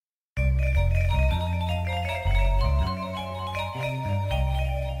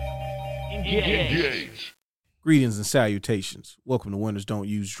Engage. Greetings and salutations. Welcome to Winners Don't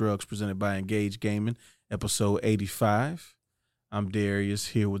Use Drugs, presented by Engage Gaming, episode 85. I'm Darius,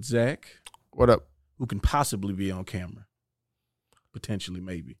 here with Zach. What up? Who can possibly be on camera. Potentially,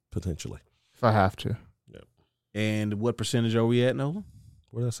 maybe. Potentially. If I have to. Yep. And what percentage are we at, Nolan?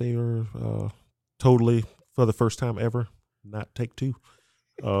 What did I say? Totally for the first time ever, not take two.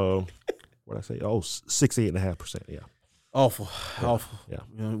 What did I say? Oh, 68.5%. Yeah. Awful. Yeah. Awful. Yeah.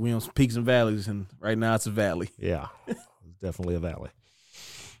 We on some peaks and valleys, and right now it's a valley. Yeah. It's definitely a valley.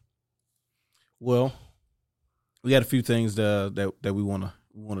 Well, we got a few things that we want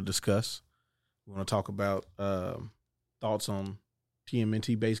to discuss. We want to talk about thoughts on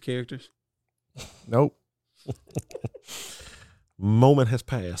TMNT based characters. Nope. Moment has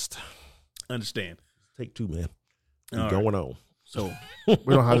passed. Understand. Take two, man. All Going on. So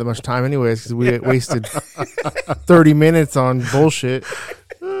We don't have that much time anyways because we wasted 30 minutes on bullshit.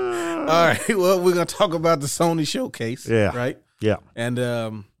 all right. Well, we're gonna talk about the Sony showcase. Yeah. Right. Yeah.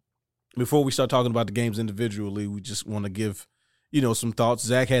 And before we start talking about the games individually, we just want to give some thoughts.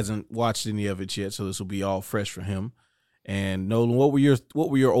 Zach hasn't watched any of it yet, so this will be all fresh for him. And Nolan, what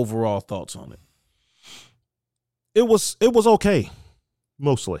were your overall thoughts on it? It was okay,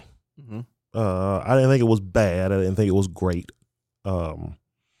 mostly. Mm-hmm. I didn't think it was bad. I didn't think it was great. Like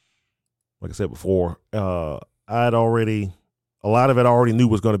I said before, a lot of it I already knew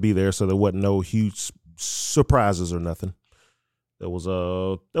was going to be there, so there wasn't no huge surprises or nothing. There's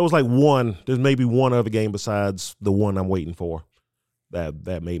maybe one other game besides the one I'm waiting for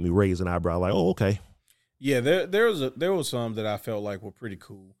that made me raise an eyebrow like, oh, okay. Yeah, there was some that I felt like were pretty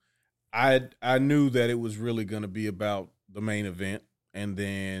cool. I knew that it was really going to be about the main event, and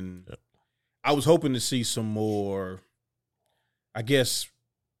then I was hoping to see some more, I guess,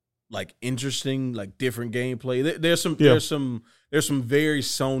 like interesting, like different gameplay. There's some very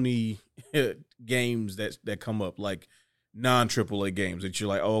Sony games that come up, like non-AAA games that you're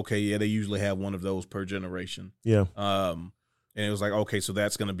like, oh, okay, yeah, they usually have one of those per generation. Yeah. And it was like, okay, so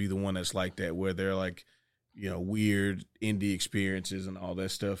that's going to be the one that's like that, where they're like, weird indie experiences and all that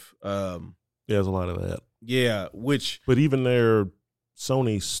stuff. There's a lot of that. Yeah, But even their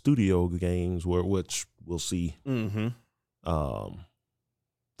Sony studio games, which we'll see, mm-hmm.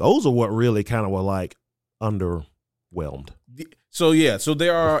 Those are what really kind of were like underwhelmed. So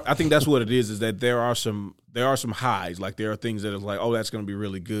there are. I think that's what it is that there are some highs. Like there are things that are like, oh, that's going to be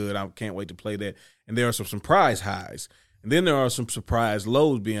really good. I can't wait to play that. And there are some surprise highs, and then there are some surprise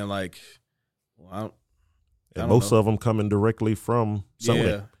lows, being like, well, I don't most know. of them coming directly from Sony.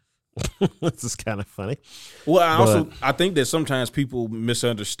 Yeah. This is kind of funny. Well, I think that sometimes people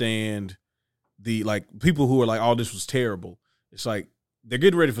misunderstand people who are like, oh, this was terrible. It's like they're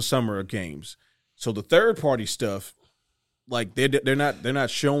getting ready for summer games, so the third party stuff, like they're not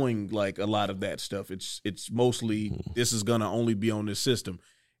showing like a lot of that stuff. It's mostly this is gonna only be on this system,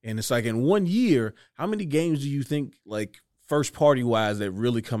 and it's like in 1 year, how many games do you think like first party wise that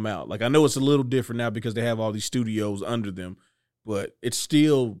really come out? Like I know it's a little different now because they have all these studios under them, but it's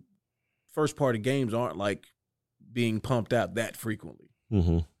still first party games aren't like being pumped out that frequently.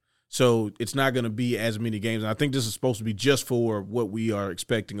 Mm-hmm. So it's not going to be as many games. And I think this is supposed to be just for what we are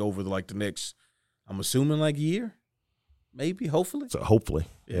expecting over the next, I'm assuming like year, maybe, hopefully. So hopefully,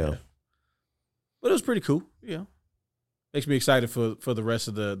 yeah. But it was pretty cool. Yeah, makes me excited for the rest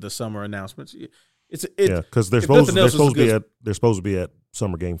of the summer announcements. Because they're supposed to be at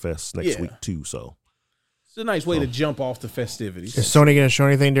Summer Game Fest next week too. So it's a nice way to jump off the festivities. Is Sony going to show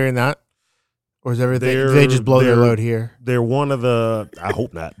anything during that? Or is everything? Do they just blow their load here? They're one of the. I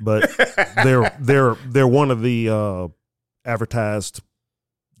hope not, but they're one of the advertised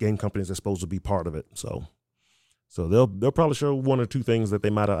game companies that's supposed to be part of it. So they'll probably show one or two things that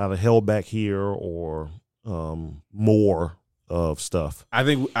they might have either held back here or more of stuff. I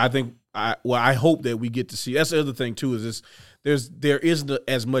hope that we get to see. That's the other thing too. Is there isn't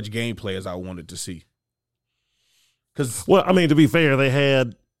as much gameplay as I wanted to see. Well, I mean, to be fair, they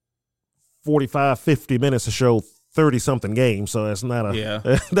had 45, 50 minutes to show 30-something games, so that's not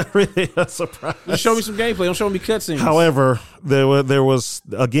not really a surprise. Just show me some gameplay. Don't show me cutscenes. However, there was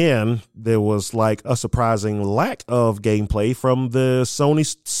like a surprising lack of gameplay from the Sony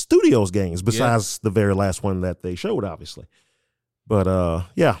Studios games, besides the very last one that they showed, obviously. But But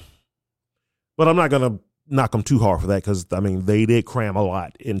I'm not going to knock them too hard for that because, I mean, they did cram a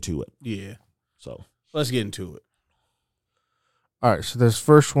lot into it. Yeah. So let's get into it. All right, so this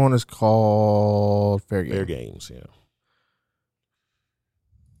first one is called Fair Game. Fair Games, yeah.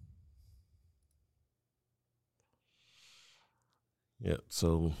 Yeah,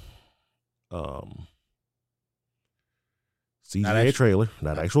 so CGI trailer,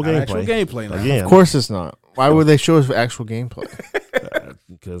 not actual not gameplay. actual gameplay now. Again, Of course it's not. Why would they show us actual gameplay?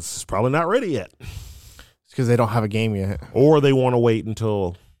 because it's probably not ready yet, It's because they don't have a game yet. or they want to wait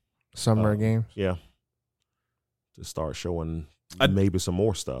until Summer games. to start showing I- maybe some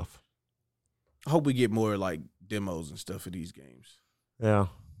more stuff. I hope we get more like demos and stuff for these games. Yeah,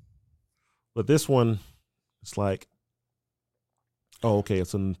 but this one, it's like, oh, okay,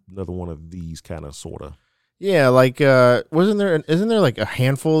 it's another one of these kind of sort of. Yeah, like isn't there like a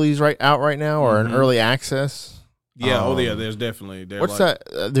handful of these out right now, or an early access? Yeah, there's definitely. What's that?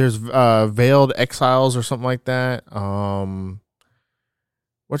 There's Veiled Exiles or something like that.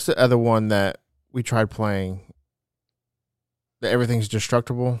 What's the other one that we tried playing? That everything's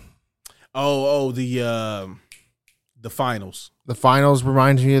destructible. The finals. The finals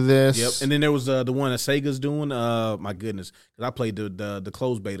reminds me of this. Yep, and then there was the one that Sega's doing. My goodness, because I played the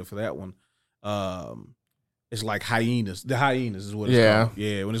closed beta for that one. It's like hyenas. The hyenas is what it's called.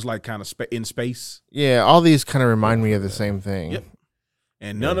 Yeah, when it's like kind of in space. Yeah, all these kind of remind me of the same thing. Yep.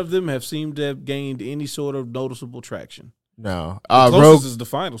 And none of them have seemed to have gained any sort of noticeable traction. No. The closest is the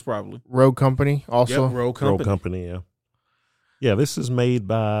finals, probably. Rogue Company also. Yep, Rogue Company. Yeah. Yeah, this is made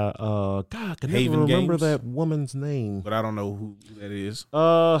by God, I can never Haven remember Games? that woman's name. But I don't know who that is.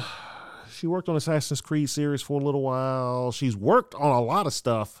 She worked on Assassin's Creed series for a little while. She's worked on a lot of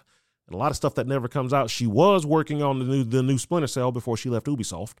stuff, and a lot of stuff that never comes out. She was working on the new Splinter Cell before she left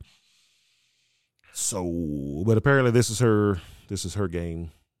Ubisoft. So, but apparently this is her game.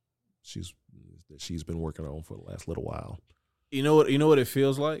 She's been working on for the last little while. You know what it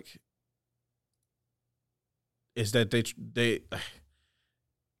feels like? Is that they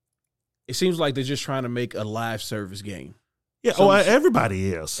it seems like they're just trying to make a live service game. Yeah, So-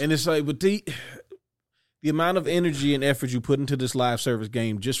 everybody is. And it's like, but the amount of energy and effort you put into this live service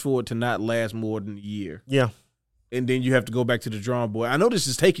game just for it to not last more than a year. Yeah. And then you have to go back to the drawing board. I know this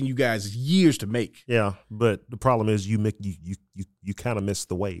is taking you guys years to make. Yeah, but the problem is you kind of miss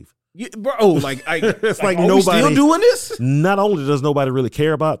the wave. It's like are we nobody still doing this? Not only does nobody really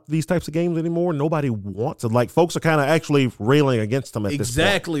care about these types of games anymore, nobody wants it. Like folks are kind of actually railing against them at this point.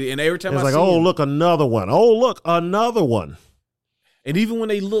 Exactly. And every time It's I like, see oh them, look, another one. Oh look, another one. and even when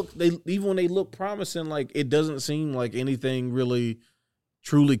they look promising, like it doesn't seem like anything really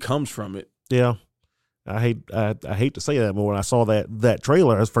truly comes from it. Yeah, I hate to say that, but when I saw that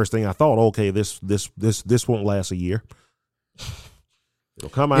trailer, that's the first thing I thought. Okay, this won't last a year. It'll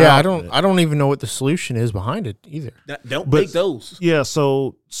come out. Yeah, I don't even know what the solution is behind it either. Don't make those. Yeah,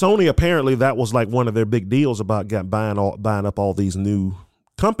 so Sony apparently that was like one of their big deals about buying up all these new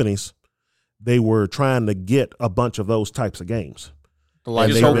companies. They were trying to get a bunch of those types of games. The Like live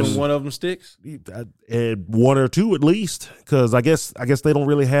just they've hoping service. one of them sticks. One or two at least, because I guess they don't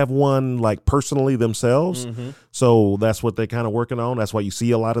really have one like personally themselves. Mm-hmm. So that's what they're kind of working on. That's why you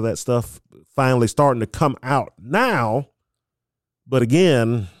see a lot of that stuff finally starting to come out now. But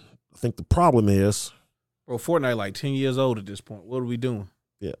again, I think the problem is, Bro, Fortnite like 10 years old at this point. What are we doing?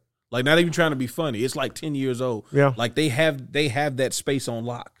 Yeah. Like not even trying to be funny. It's like 10 years old. yeah, Like they have that space on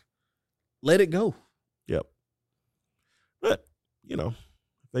lock. Let it go. yep. But if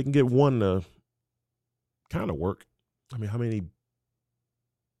they can get one to kind of work. I mean, how many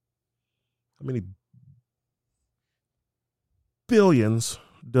billions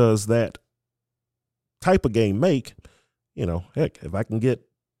does that type of game make? Heck, if I can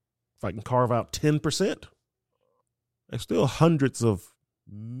carve out 10%, there's still hundreds of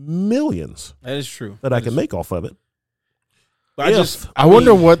millions That is true. that I can make off of it. But I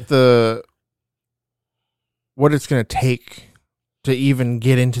wonder what it's going to take to even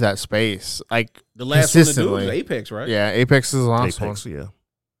get into that space. Like the last one to do consistently. is Apex, right? Yeah, Apex is the last Apex, one. yeah.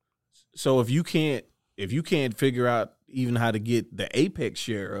 So if you can't figure out even how to get the Apex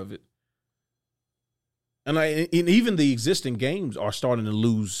share of it, and even the existing games are starting to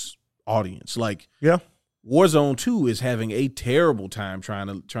lose audience. Like Yeah. Warzone 2 is having a terrible time trying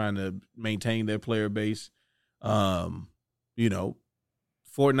to maintain their player base. Fortnite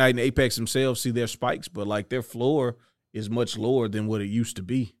and Apex themselves see their spikes, but like their floor is much lower than what it used to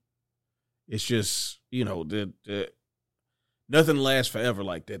be. It's just, nothing lasts forever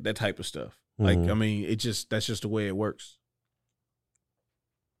like that type of stuff. Like, Mhm. I mean, that's just the way it works.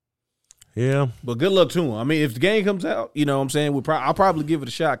 Yeah. But good luck to him. I mean, if the game comes out, you know what I'm saying, I'll probably give it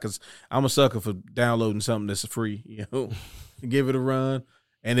a shot because I'm a sucker for downloading something that's free, give it a run.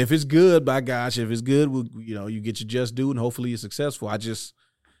 And if it's good, by gosh, if it's good, you get your just due and hopefully you're successful. I just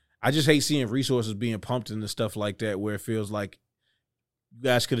hate seeing resources being pumped into stuff like that where it feels like you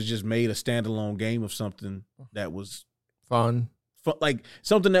guys could have just made a standalone game of something that was Fun. like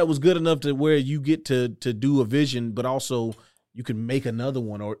something that was good enough to where you get to do a vision, but also you can make another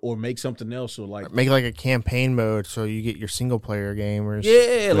one or make something else. Or like Make like a campaign mode so you get your single player gamers.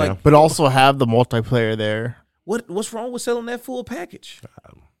 yeah, like But also have the multiplayer there. what's wrong with selling that full package?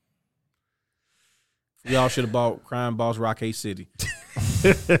 Y'all should have bought Crime Boss Rockade City.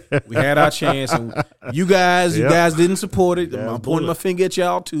 We had our chance, and you guys didn't support it. Yeah, I'm pointing my finger at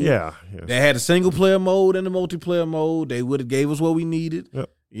y'all too. Yeah. They had a single player mode and a multiplayer mode. They would have gave us what we needed. Yep.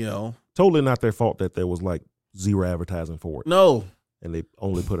 You know, Totally not their fault that there was like zero advertising for it. no And they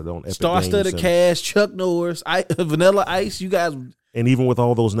only put it on Epic Star-studded Games cast, Chuck Norris, Vanilla Ice. You guys, and even with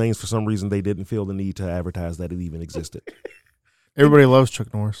all those names, for some reason, they didn't feel the need to advertise that it even existed. Everybody loves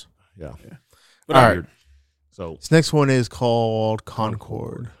Chuck Norris. Yeah. but All I, right. So This next one is called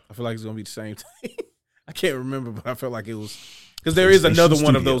Concord. I feel like it's gonna be the same thing. I can't remember, but I felt like it was because there is another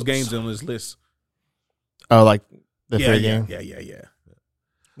one of those Studios. games on this list. Oh, like the Yeah, third yeah, game? yeah.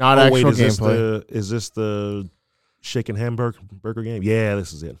 Not oh, actual wait, is gameplay. this the Shaken Hamburger game? Yeah,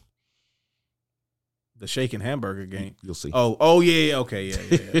 this is it. The Shaken Hamburger game. You'll see. Oh yeah, okay,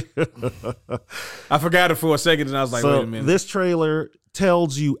 yeah. I forgot it for a second, and I was like, so wait a minute. this trailer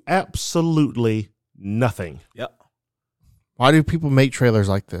tells you absolutely nothing. Yep, Why do people make trailers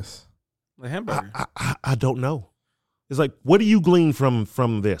like this? the hamburger. I don't know. It's like, what do you glean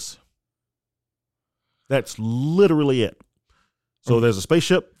from this? That's literally it. So there's a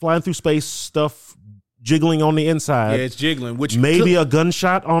spaceship flying through space, stuff jiggling on the inside. Yeah, it's jiggling. Which Maybe a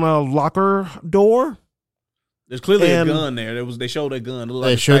gunshot on a locker door. there's clearly and- a gun there. They showed a gun. It looked They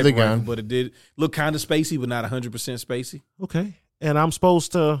like a showed the sniper rifle, gun. but it did look kind of spacey, but not 100% spacey. Okay, and I'm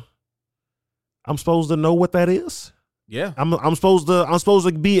supposed to know what that is. Yeah, I'm supposed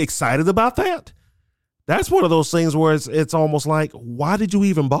to be excited about that. That's one of those things where it's almost like, why did you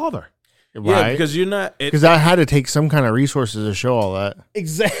even bother? yeah, Right? because you're not Because I had to take some kind of resources to show all that.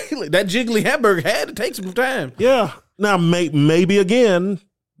 exactly that jiggly hamburger had to take some time. Yeah. Now maybe again,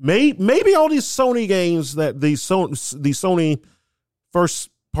 maybe all these Sony games that the Sony first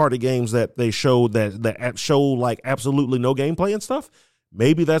party games that they showed that show like absolutely no gameplay and stuff.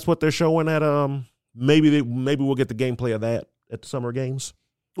 Maybe that's what they're showing at maybe we'll get the gameplay of that at the Summer Games.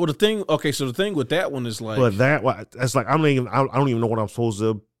 Well, the thing with that one is like, But that's like I don't even know what I'm supposed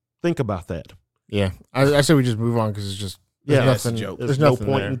to think about that. Yeah. I say we just move on because it's just there's Yeah, that's a nothing. joke. There's no nothing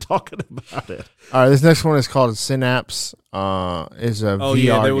point there. in talking about it. All right, this next one is called Synapse. Is a oh VR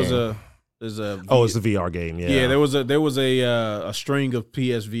yeah, there was game. there's a Oh, it's the VR game. Yeah, yeah, there was a string of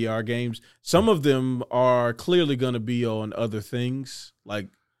PSVR games. Some of them are clearly going to be on other things, like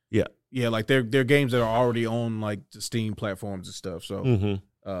like they're games that are already on like the Steam platforms and stuff. So Mm-hmm.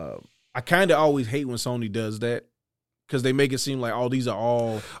 I kind of always hate when Sony does that because they make it seem like these are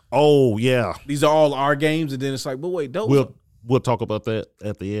all our games, and then it's like, but wait, those We'll talk about that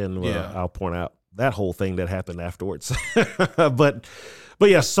at the end. Yeah. I'll point out that whole thing that happened afterwards. but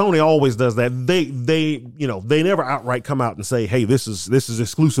yeah, Sony always does that. They never outright come out and say, "Hey, this is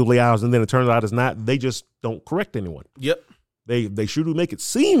exclusively ours," and then it turns out it's not. They just don't correct anyone. Yep. They sure do make it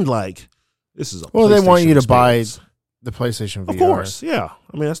seem like this is a Well, they want PlayStation you to buy experience. the PlayStation VR. Of course, yeah.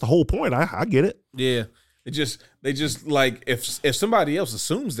 I mean, that's the whole point. I get it. Yeah. They just like if somebody else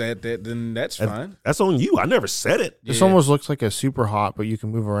assumes that then that's fine. That's on you. I never said it. This Yeah. almost looks like a super hot, but you can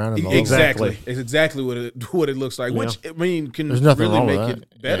move around in the level. Exactly. It's exactly what it looks like. Yeah. Which I mean can There's nothing really wrong with make that.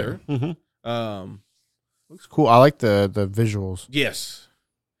 it better. Mm-hmm. Looks cool. I like the visuals. Yes.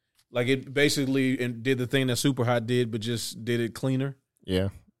 Like it basically did the thing that Super Hot did, but just did it cleaner. Yeah,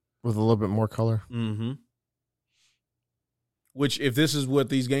 with a little bit more color. Mm-hmm. Which, if this is what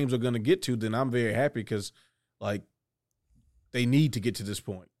these games are going to get to, then I'm very happy because, like, they need to get to this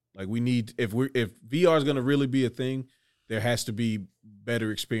point. Like, we need if VR is going to really be a thing, there has to be better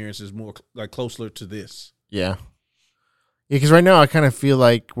experiences, more like closer to this. Yeah, because right now I kind of feel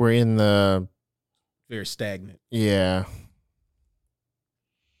like we're in the Very stagnant, yeah.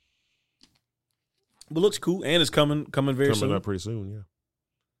 but looks cool and it's coming very Coming soon. up pretty soon. Yeah.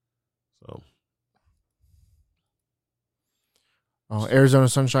 So. Oh, Arizona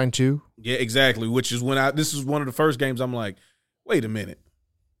Sunshine 2. Yeah, exactly. Which is when this is one of the first games I'm like, wait a minute,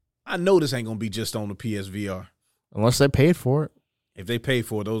 I know this ain't gonna be just on the PSVR. Unless they paid for it. If they pay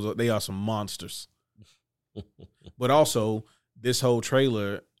for it, they are some monsters. But also, this whole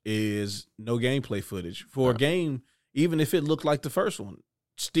trailer is no gameplay footage for a game. Even if it looked like the first one,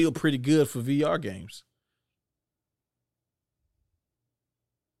 still pretty good for VR games.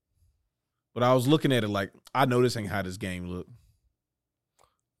 But I was looking at it like, I know this ain't how this game look.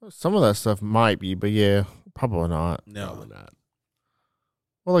 Some of that stuff might be, but yeah, probably not. No, Probably not.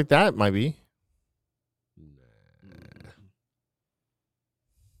 Well, like that might be.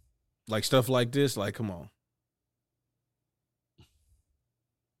 like stuff like this. Like, come on.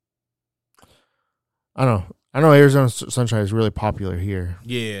 I don't know. I know Arizona Sunshine is really popular here.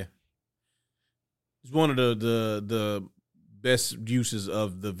 Yeah, it's one of the best uses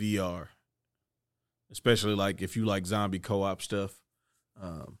of the VR, especially like if you like zombie co-op stuff,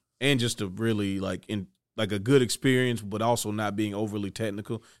 and just a really like a good experience, but also not being overly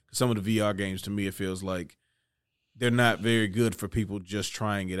technical. 'Cause some of the VR games, to me, it feels like they're not very good for people just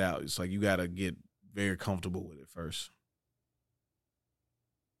trying it out. It's like you got to get very comfortable with it first.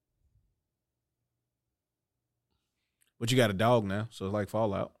 But you got a dog now, so it's like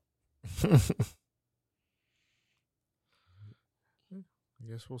Fallout. I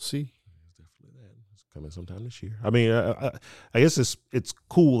guess we'll see. Definitely that. It's coming sometime this year. I mean, I guess it's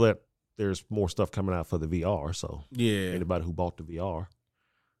cool that there's more stuff coming out for the VR. So Yeah. anybody who bought the VR,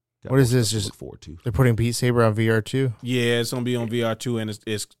 got What is more this? stuff to Just look forward to. they're putting Beat Saber on VR too. Yeah, it's gonna be on VR too, and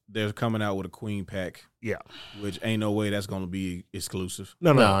it's they're coming out with a Queen pack. Yeah. Which ain't no way that's gonna be exclusive.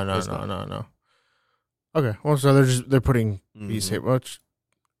 No. No. Okay, well, so they're putting Beat Saber. Which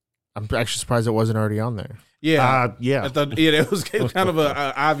I'm actually surprised it wasn't already on there. Yeah, Yeah. I thought it was kind of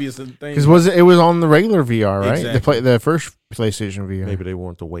a obvious thing Because it was on the regular VR, right? Exactly. The first PlayStation VR. Maybe they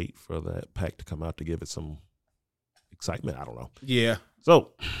wanted to wait for that pack to come out to give it some excitement. I don't know. Yeah,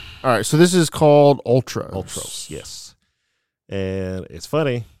 So, All right, so this is called Ultros. Ultros, yes. And it's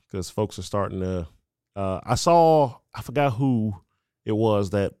funny because folks are starting to. I forgot who it was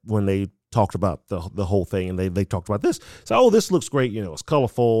that when they talked about the whole thing, and they talked about this. So, this looks great. You know, it's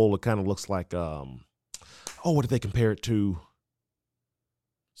colorful. It kind of looks like what did they compare it to?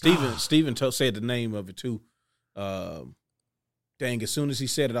 Steven said the name of it too. Dang, as soon as he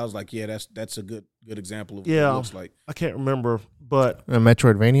said it, I was like, yeah, that's a good example of what it looks like. I can't remember, but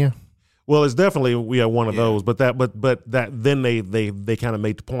Metroidvania. well, it's definitely one of Yeah. those. But that then they kind of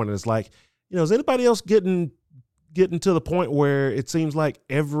made the point, and it's like, you know, is anybody else getting to the point where it seems like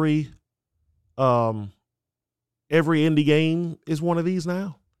every indie game is one of these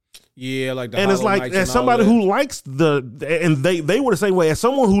now? Yeah, like the And it's Hollow like, Knights as and all somebody that. who likes and they were the same way, as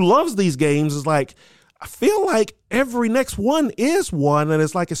someone who loves these games, is like, I feel like every next one is one, and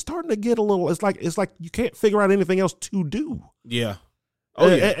it's like it's starting to get a little. It's like you can't figure out anything else to do. Yeah. Oh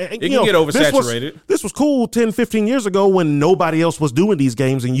yeah, And, it you can know, get oversaturated. This was cool 10, 15 years ago when nobody else was doing these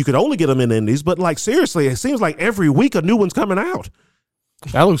games, and you could only get them in indies. But like seriously, it seems like every week a new one's coming out.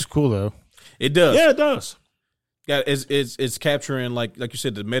 That looks cool though. It does. Yeah, it does. Yeah, it's capturing like you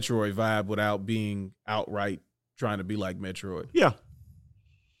said the Metroid vibe without being outright trying to be like Metroid. Yeah.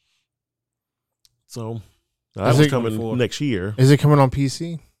 So Is that's it coming forward? next year. Is it coming on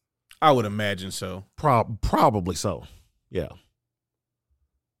PC? I would imagine so. Probably so. Yeah.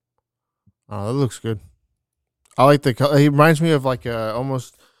 Oh, that looks good. I like the color. It reminds me of like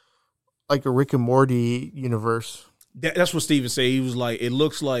almost like a Rick and Morty universe. That's what Steven said. He was like, it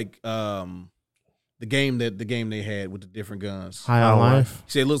looks like the game they had with the different guns. High on Life.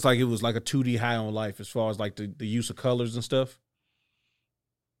 He said it looks like it was like a 2D High on Life as far as like the use of colors and stuff.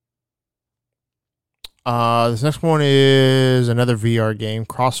 This next one is another VR game,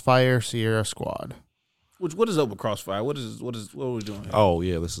 Crossfire Sierra Squad. What is up with Crossfire? What are we doing here? Oh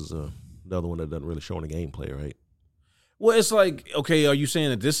yeah, this is another one that doesn't really show any gameplay, right? Well, it's like, okay, are you saying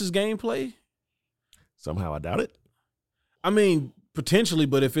that this is gameplay? Somehow I doubt it. I mean, potentially,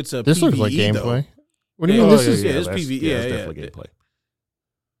 but if it's a This PvE, looks like though, gameplay. What do you Yeah, mean? This is it's that's- PvE. it's Yeah, definitely yeah. gameplay.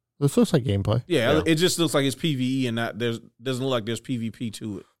 this looks like gameplay. Yeah, Yeah. it just looks like it's PvE and not doesn't look like there's PvP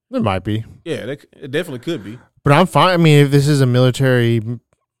to it. There might be, Yeah, it definitely could be. but I'm fine. I mean, if this is a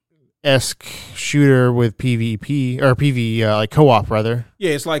military-esque shooter with PvP or PvE like co-op rather.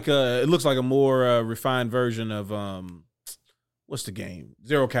 Yeah, it's like it looks like a more refined version of what's the game?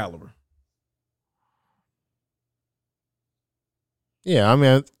 Zero Caliber. Yeah, I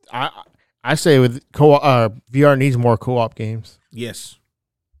mean, I say with co-op, VR needs more co-op games. Yes.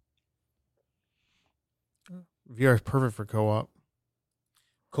 VR is perfect for co-op.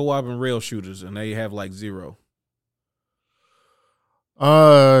 Co-op and rail shooters, and they have like zero.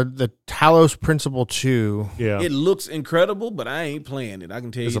 The Talos Principle 2. Yeah, It looks incredible, but I ain't playing it. I can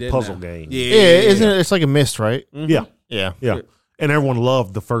tell it's you a that puzzle now. game. Yeah, Yeah, isn't it? It's like a Myst, right? Mhm. Yeah. Yeah. Yeah. And everyone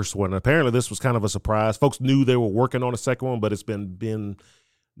loved the first one. Apparently, this was kind of a surprise. Folks knew they were working on a second one, but it's been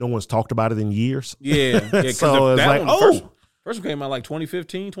no one's talked about it in years. Yeah. Yeah, So it's like, first one came out like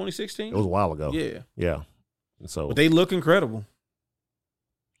 2015, 2016. it was a while ago. Yeah. Yeah. And so But they look incredible.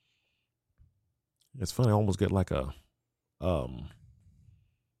 it's funny. I almost get like a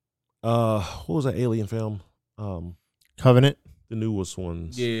what was that alien film? Covenant. The newest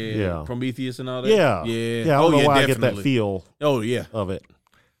ones. Yeah. Yeah. Prometheus and all that. Yeah. Yeah. Yeah. I don't know why I get that definitely. feel Oh, yeah. of it.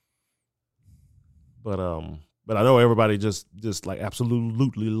 But I know everybody just like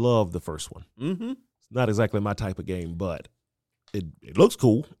absolutely loved the first one. Mm-hmm. not exactly my type of game, but it looks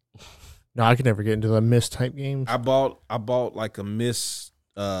cool. No, I could never get into the Myst type games. I bought like a Myst,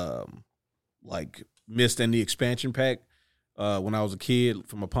 Myst and the expansion pack when I was a kid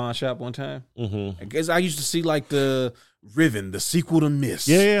from a pawn shop one time. Mm-hmm. I guess I used to see like the Riven, the sequel to Myst.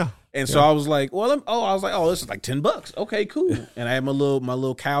 Yeah. And so I was like, this is like $10. Okay, cool. And I had my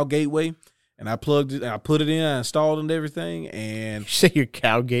little cow gateway, and I plugged it, and I put it in, I installed it and everything, and You say your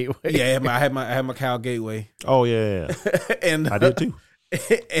cow gateway. yeah, I had my cow gateway. Oh yeah. And I did too.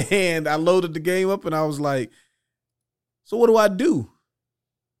 And I loaded the game up, and I was like, so what do I do?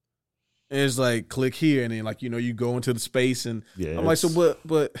 And it's like, click here, and then like, you go into the space, and Yeah, I'm like, so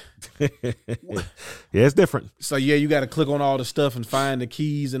but yeah, it's different. so yeah, you got to click on all the stuff and find the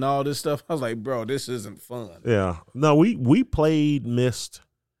keys and all this stuff. I was like, bro, this isn't fun. Yeah. No, we played Myst.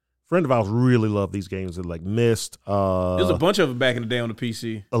 A friend of ours really loved these games. Like Myst. There's a bunch of them back in the day on the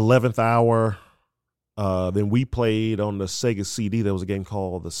PC. 11th Hour. Then we played on the Sega CD. There was a game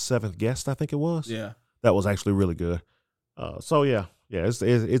called The Seventh Guest, I think it was. Yeah. That was actually really good. So yeah,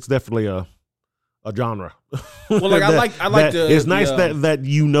 it's definitely a genre. Well, like I like the. It's nice that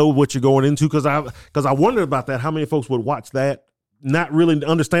you know what you're going into, because I wondered about that. How many folks would watch that, not really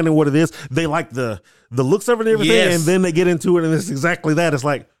understanding what it is? They like the looks of it and everything, Yes. and then they get into it, and it's exactly that. It's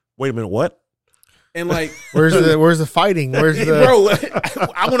like, wait a minute, what? And like, Where's the fighting? Where's the bro,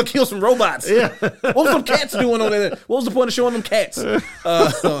 I want to kill some robots. Yeah. What was them cats doing on there? What was the point of showing them cats?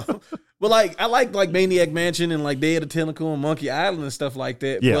 But like, I like Maniac Mansion and like Day of the Tentacle and Monkey Island and stuff like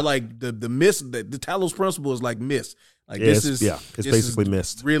that. Yeah. But like the Myst, the Talos Principle is like Myst. Like Yeah, this it's is it's this basically is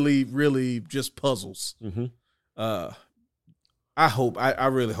Myst. really, really just puzzles. Mm-hmm. I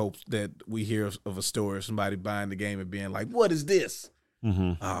really hope that we hear of a story of somebody buying the game and being like, "What is this?"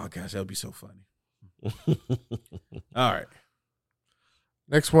 Mm-hmm. Oh gosh, that would be so funny. All right.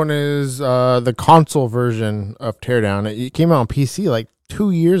 next one is the console version of Teardown. It came out on PC like 2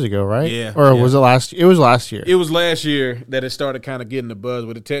 years ago, right? Yeah, Or yeah. was it last? It was last year. It was last year that it started kind of getting the buzz,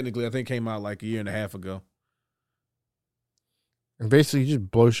 but it technically I think came out like a year and a half ago. And basically, you just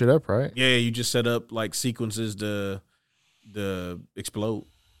blow shit up, right? Yeah, you just set up like sequences to explode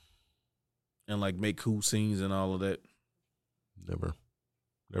and like make cool scenes and all of that. Never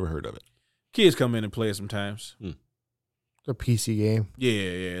heard of it. Kids come in and play it sometimes. It's a PC game.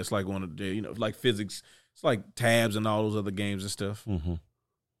 Yeah. It's like one of the like physics. It's like tabs and all those other games and stuff. Mm-hmm.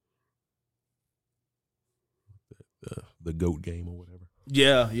 The goat game or whatever.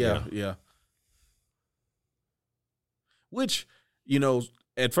 Yeah. Which,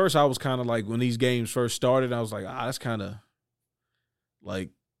 at first I was kind of like, when these games first started, I was like, that's kind of like,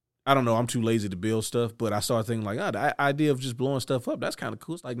 I don't know, I'm too lazy to build stuff, but I started thinking like, the idea of just blowing stuff up, that's kind of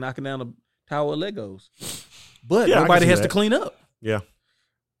cool. It's like knocking down a tower of Legos. But Yeah, I can nobody see has that. to clean up. Yeah.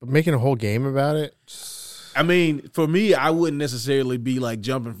 But making a whole game about it. I mean, for me, I wouldn't necessarily be like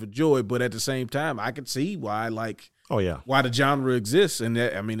jumping for joy, but at the same time, I could see why Oh yeah. why the genre exists, and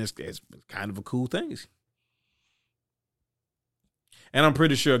that, I mean, it's kind of a cool thing. And I'm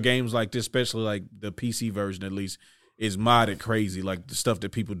pretty sure games like this, especially like the PC version at least, is modded crazy. Like the stuff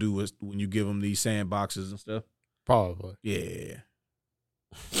that people do is when you give them these sandboxes and stuff. Probably. Yeah.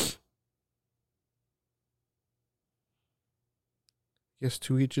 Guess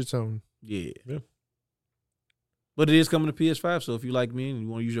to each its own. Yeah. Yeah. But it is coming to PS5, so if you like me and you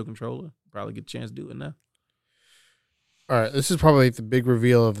want to use your controller, probably get a chance to do it now. All right, this is probably the big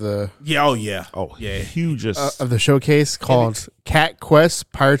reveal of the Yeah, oh yeah. Oh Yeah. hugest. of the showcase called Cat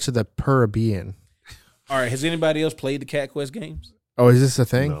Quest: Pirates of the Caribbean. All right, has anybody else played the Cat Quest games? Oh, is this a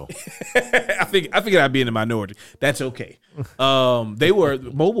thing? No. I figured I'd be in the minority. That's okay. They were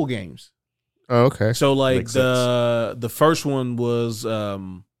mobile games. Oh, okay. So like Makes sense. the first one was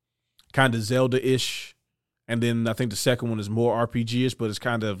kind of Zelda-ish, and then I think the second one is more RPG-ish, but it's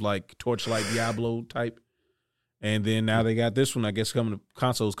kind of like Torchlight Diablo type. And then now they got this one, I guess, coming to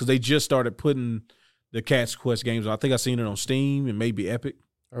consoles because they just started putting the Cat's Quest games on. I think I seen it on Steam and maybe Epic.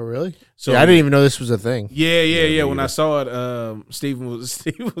 Oh, really? So Yeah, I didn't even know this was a thing. Yeah. me When I either. saw it, Steve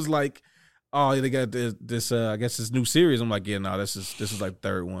was like, "Oh, they got this I guess this new series." I'm like, "Yeah, no, this is like the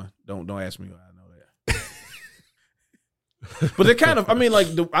third one. Don't ask me why I know that." But they're kind of, I mean, like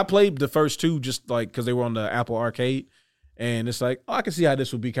I played the first two just like because they were on the Apple Arcade, and it's like, I can see how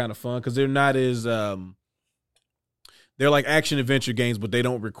this would be kind of fun because they're not as they're like action adventure games, but they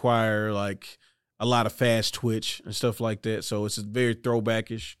don't require like a lot of fast twitch and stuff like that. So it's very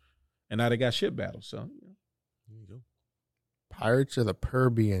throwbackish. And now they got ship battles. So There you go. Pirates of the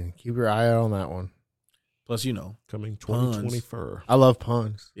Caribbean. Keep your eye out on that one. plus, Coming Puns. 2024. I love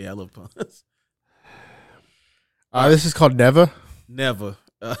puns. yeah, I love puns. This is called Neva. Never.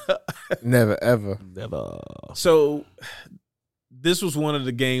 Never ever. Never. So this was one of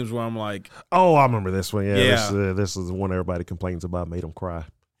the games where I'm like, Oh, I remember this one. Yeah, Yeah. This is the one everybody complains about. Made them cry.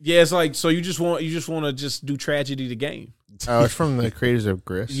 yeah, it's like, so you just want to just do tragedy the game. Oh, it's from the creators of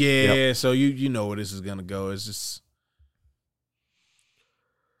Gris. Yeah, so you know where this is gonna go. It's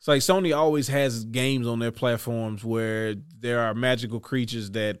like Sony always has games on their platforms where there are magical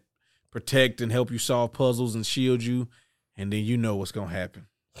creatures that protect and help you solve puzzles and shield you, and then you know what's gonna happen.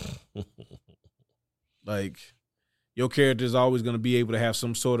 Like, your character is always gonna be able to have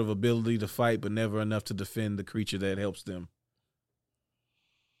some sort of ability to fight, but never enough to defend the creature that helps them.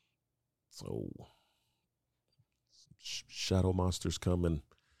 So, shadow monsters come and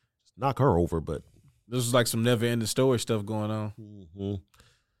knock her over, but This is like some never-ending story stuff going on.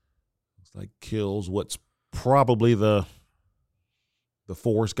 it's like kills what's probably the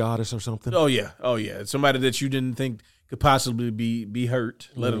forest goddess or something. Oh yeah, somebody that you didn't think could possibly be hurt,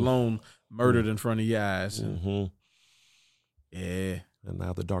 let alone murdered in front of your eyes. Yeah, And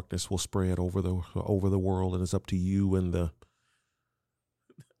now the darkness will spread over the world, and it's up to you and the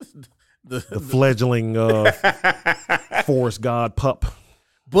fledgling forest god pup.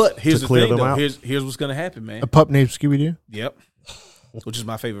 But here's to the clear thing, them though. out. Here's what's gonna happen, man. A pup named Scooby Doo. Yep. Which is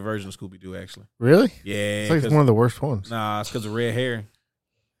my favorite version of Scooby Doo, actually. Really? Yeah. It's like one of the worst ones. Nah, it's because of red hair.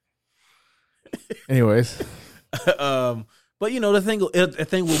 Anyways, But you know, the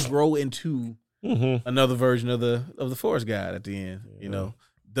thing will grow into Mm-hmm. another version of the forest god at the end. You know,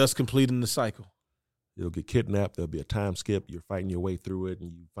 thus completing the cycle. You'll get kidnapped. There'll be a time skip. You're fighting your way through it,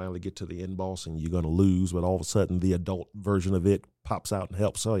 and you finally get to the end boss, and you're going to lose. But all of a sudden, the adult version of it pops out and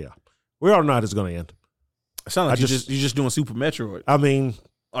helps. So yeah, we already know how it's going to end. It sounds like you're just doing Super Metroid. I mean,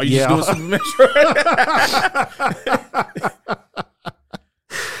 Are you yeah. just doing Super Metroid?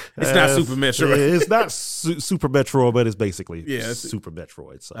 It's not Super Metroid. It's not Super Metroid, but it's basically Yeah, Super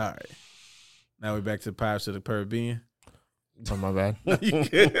Metroid. So. All right. Now we're back to the Pirates of the Caribbean. oh my bad. You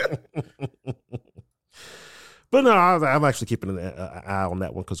good? But no, I'm actually keeping an eye on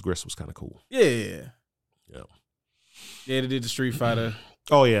that one because Gris was kind of cool. Yeah. Yeah. Yeah, they did the Street Fighter.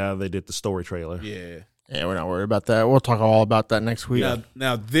 Oh yeah, they did the story trailer. Yeah. Yeah, we're not worried about that. We'll talk all about that next week.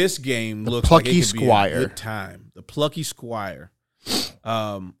 Now this game The looks Plucky like it could Squire. be a good time. The Plucky Squire.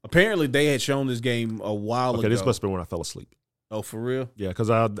 Apparently they had shown this game a while Okay, ago. this must have been when I fell asleep. Oh, for real? Yeah, because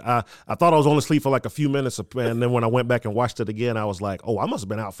I thought I was only asleep for like a few minutes, and then when I went back and watched it again, I was like, oh, I must have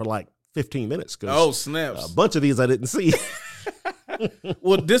been out for like 15 minutes. Cause Oh, snaps. a bunch of these I didn't see.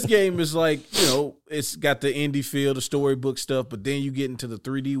 Well, this game is like, you know, it's got the indie feel, the storybook stuff, but then you get into the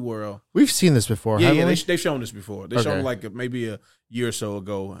 3D world. We've seen this before, Yeah, haven't we? they've shown this before. They shown Okay. like maybe a year or so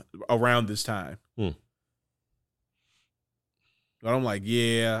ago around this time. But I'm like,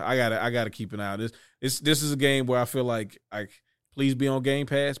 yeah, I gotta keep an eye on this. This is a game where I feel like please be on Game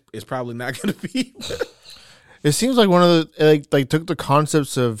Pass. It's probably not gonna be. It seems like one of the like took the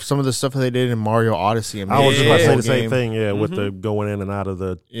concepts of some of the stuff that they did in Mario Odyssey and I was just about to say made a the same game. thing, yeah, with Mhm. the going in and out of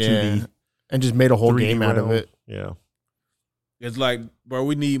the Yeah, 2D, and just made a whole 3D game out of realm. it. Yeah. It's like, bro,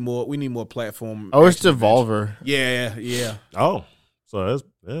 we need more platform. Oh, it's action adventure. Devolver. Yeah. Oh, so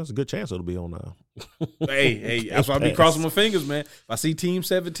there's a good chance it'll be on Hey, that's why I be Pass. crossing my fingers, man. If I see Team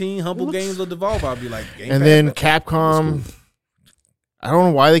 17, Humble Games or Devolver, I'll be like, Game And Pass, then man. Capcom. I don't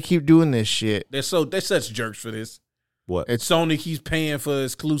know why they keep doing this shit. they're such jerks for this. What? Sony keeps paying for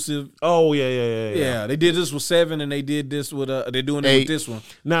exclusive. Oh yeah. Yeah, they did this with 7, and they did this with they're doing it 8. with this one.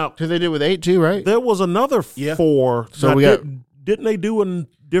 Now Because they did with 8 too, right? there was another Yeah. 4. So Now, we got- didn't they do a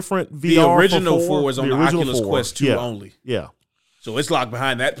different VR? The original for 4 is on the original Oculus 4. Quest 2 yeah. only, Yeah, so it's locked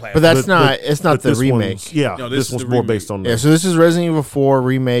behind that But platform. that's But- not. but- It's not but the this remake. one's- Yeah, No, this this is one's the more remake. based on. Yeah, so this is Resident Evil 4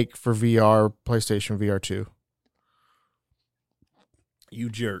 remake for VR, PlayStation VR 2. You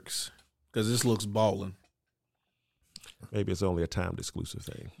jerks, because this looks balling. Maybe it's only a timed exclusive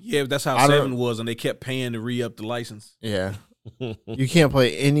thing. Yeah, that's how I don't- 7 was, and they kept paying to re-up the license. Yeah. You can't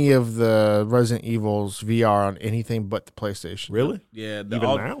play any of the Resident Evils VR on anything but the PlayStation. Really? Yeah, Even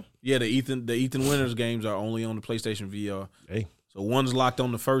now? Yeah, the Ethan Winters games are only on the PlayStation VR. Hey, So one's locked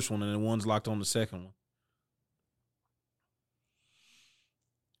on the first one, and then one's locked on the second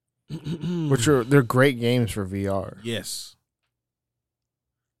one. Which they're great games for VR. Yes.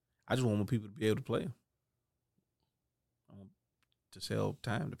 I just want more people to be able to play them. I want to sell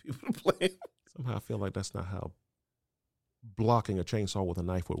time to people to play them. somehow I feel like that's not how blocking a chainsaw with a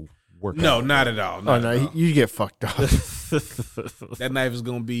knife would work. No, out. not at all. Oh Not no, at all. you get fucked up. That knife is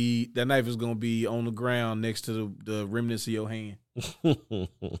gonna be on the ground next to the remnants of your hand.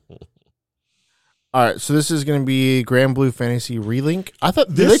 All right, so this is going to be Grand Blue Fantasy Relink. I thought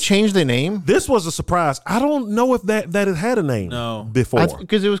did they This- change the name? This was a surprise. I don't know if that it had a name No. before.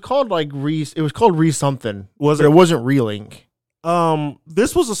 Because it was called like it was called Re something. Was but it? it wasn't Relink.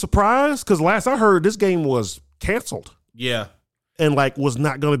 This was a surprise because last I heard, this game was canceled Yeah. and like was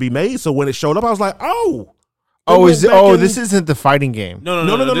not going to be made. So when it showed up, I was like, oh. Oh, They went back and- this isn't the fighting game. No.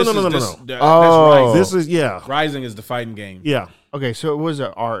 No. This No. that's Oh. Rising. This is Rising is the fighting game. yeah. Okay, so it was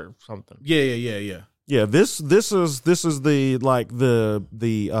an art something. Yeah. Yeah, this is the like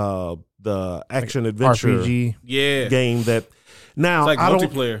the action adventure RPG. Yeah. game that now It's like I don't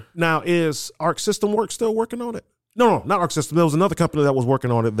multiplayer. now is Arc System Works still working on it? No, not Arc System. There was another company that was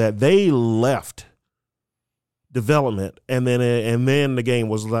working on it that they left development and then the game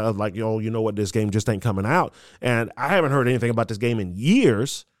was like, oh, you know what, this game just ain't coming out. And I haven't heard anything about this game in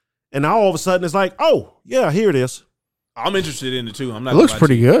years. And now all of a sudden it's like, oh, yeah, here it is. I'm interested in it too. I'm not. It looks gonna lie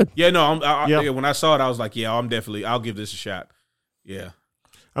pretty to you. good. Yeah, no. Yeah. Yeah, when I saw it, I was like, yeah, I'll give this a shot. Yeah.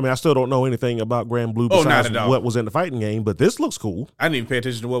 I mean, I still don't know anything about Grand Blue Oh, not besides at all. what was in the fighting game, but this looks cool. I didn't even pay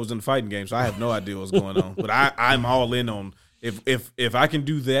attention to what was in the fighting game, so I have no idea what's going on. But I'm all in on if I can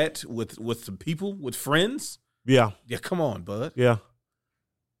do that with some people, with friends. Yeah. Yeah, come on, bud. Yeah.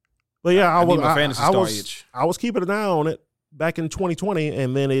 But yeah, I need my Fantasy Star itch. I was keeping an eye on it back in 2020,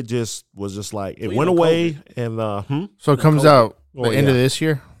 and then it just was just like it Well, you went know, away, and So it comes COVID. out Oh, the end of yeah. this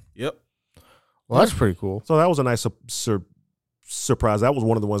year. Yep. Well, that's pretty cool. so that was a nice surprise. That was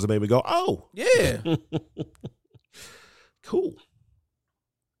one of the ones that made me go, "Oh, Yeah. cool."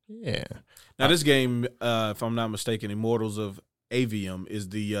 Yeah. Now this game, if I'm not mistaken, Immortals of Avium is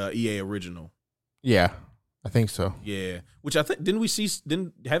the EA original. Yeah, I think so. Yeah. Which I think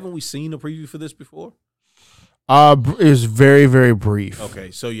haven't we seen a preview for this before? It was very, very brief.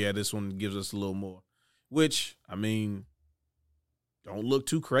 Okay, so yeah, this one gives us a little more. Which, I mean, don't look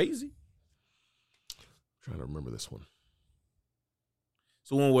too crazy. trying to remember this one. It's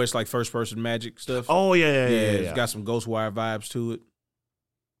the one where it's like first person magic stuff. Oh yeah. It's got some Ghostwire vibes to it.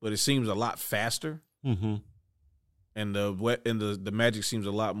 But it seems a lot faster. Mm-hmm. And the magic seems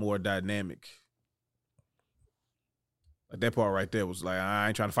a lot more dynamic. Like that part right there was like, I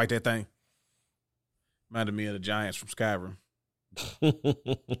ain't trying to fight that thing. Reminded me of the Giants from Skyrim.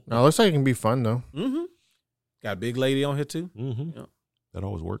 No, it looks like it can be fun though. Mm-hmm. Got a big lady on here too. Mm-hmm. Yep. That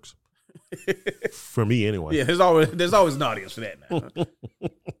always works for me, anyway. Yeah, there's always an audience for that now.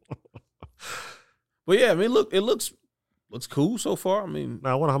 But yeah, I mean, look, it looks cool so far. I mean,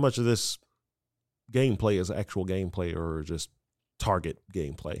 Now I wonder how much of this gameplay is actual gameplay or just target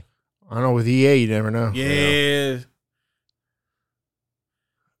gameplay. I don't know, with EA, you never know. yeah.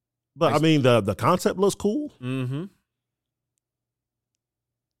 But I mean, the concept looks cool. Mm-hmm.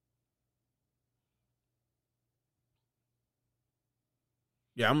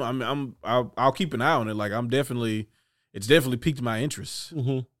 Yeah, I'll keep an eye on it. Like it's definitely piqued my interest.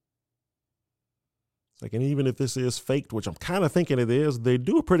 Mm-hmm. It's like, and even if this is faked, which I'm kind of thinking it is, they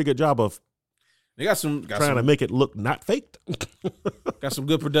do a pretty good job of They got some to make it look not faked. got some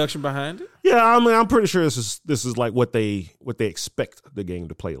good production behind it. Yeah, I mean, I'm pretty sure this is like what they expect the game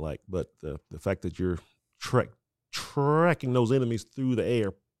to play like. But the fact that you're tracking those enemies through the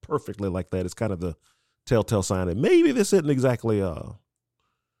air perfectly like that is kind of the telltale sign that maybe this isn't exactly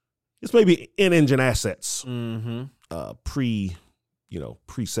it's maybe in-engine assets Mm-hmm.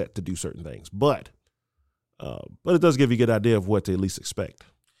 preset to do certain things, but it does give you a good idea of what to at least expect.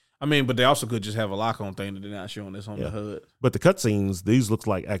 I mean, but they also could just have a lock-on thing that they're not showing this on Yeah. the HUD. But the cutscenes, these look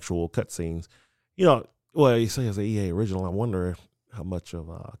like actual cutscenes. You know, well, you say it's an EA original. I wonder how much of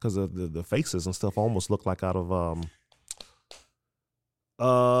because the faces and stuff almost look like out of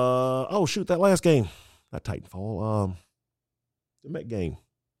oh shoot, that last game, not Titanfall, the mech game,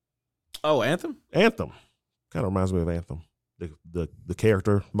 Oh, Anthem? Anthem, kind of reminds me of Anthem. The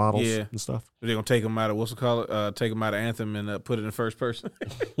character models Yeah. and stuff. They're gonna take them out of take them out of Anthem and put it in first person.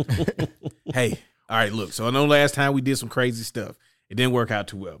 Hey, all right, look. So I know last time we did some crazy stuff. It didn't work out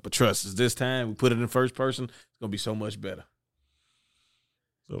too well, but trust us, this time we put it in first person. It's gonna be so much better.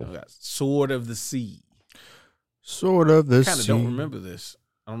 So We got Sword of the Sea. Sort of. I This. kind of don't remember this.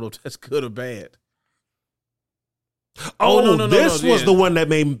 I don't know if that's good or bad. this was yeah. the one that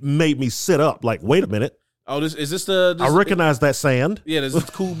made me sit up. Like, wait a minute. Oh, is this the? I recognize that sand. Yeah, this is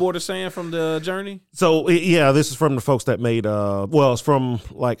Cool Border Sand from the Journey. So yeah, this is from the folks that made it's from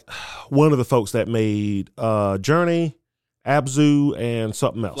like one of the folks that made Journey, Abzu, and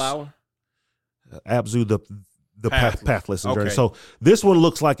something else. Flower. Abzu, the Pathless and Journey. Okay. So this one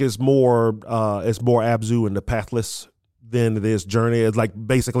looks like it's more Abzu and the Pathless than it is Journey. It's like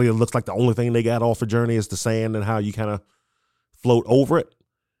basically it looks like the only thing they got off of Journey is the sand and how you kind of float over it.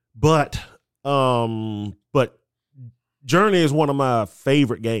 But But Journey is one of my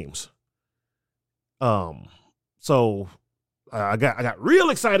favorite games. So I got real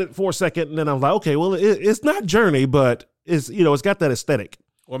excited for a second, and then I was like, okay, well, it's not Journey, but it's got that aesthetic.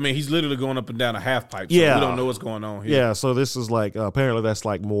 Well, I mean, he's literally going up and down a half pipe. So Yeah. we don't know what's going on here. Yeah, so this is like apparently that's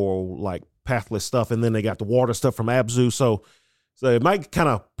like more like pathless stuff, and then they got the water stuff from Abzu, so it might kind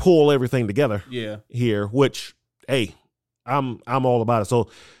of pull everything together. Yeah. Here, which hey, I'm all about it. So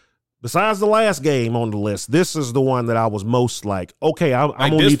besides the last game on the list, this is the one that I was most like, okay, I'm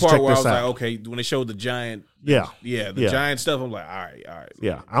gonna this need to part check where this I was out. like, okay, when they showed the giant, Yeah, the giant stuff, I'm like, all right.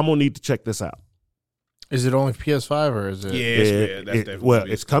 yeah, I'm gonna need to check this out. Is it only PS5 or is it? Yeah, that's definitely well, gonna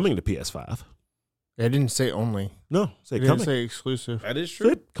be it's coming to PS5. I didn't say only. No, say It didn't coming. say exclusive. That is true.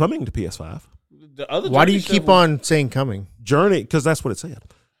 Said coming to PS5. The other Why do you Journey keep stuff was- on saying coming? Journey, because that's what it said.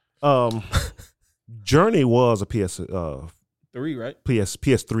 Journey was a three, right?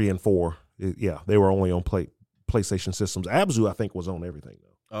 PS3 and 4. Yeah, they were only on PlayStation systems. Abzu, I think, was on everything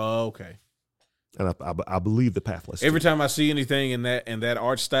though, Oh, okay. and I believe the Pathless. Every time I see anything in that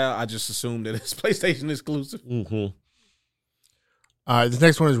art style, I just assume that it's PlayStation exclusive. Mm-hmm. The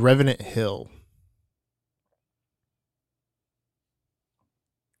next one is Revenant Hill.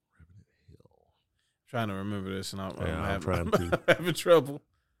 Trying to remember this, and I'm I'm trying I'm to. having trouble.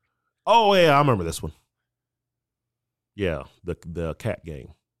 Oh yeah, I remember this one. Yeah, the cat game.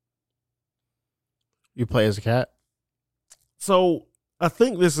 You play as a cat? So I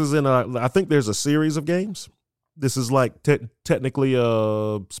think this is I think there's a series of games. This is like technically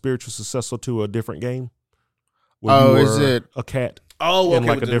a spiritual successor to a different game. where Oh, you is were it- a cat? Oh, In okay,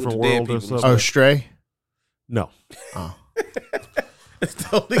 like with a the- different with the dead world or people and something? Oh, stuff. Stray? No, Oh. It's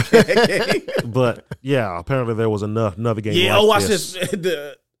totally cat game. but yeah, apparently there was another game. Yeah, like watch this.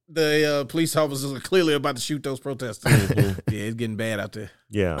 The police officers are clearly about to shoot those protesters. Mhm. Yeah, it's getting bad out there.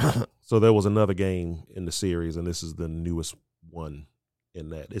 Yeah. So there was another game in the series, and this is the newest one in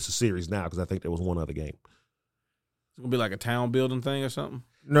that. It's a series now because I think there was one other game. It's gonna be like a town building thing or something.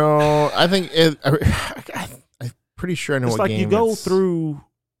 No, I think I'm pretty sure I know It's what like game you go it's- through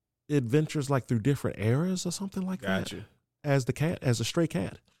adventures like through different eras or something like that. Gotcha. As a stray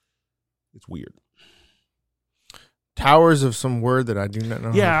cat. It's weird. Towers of some word that I do not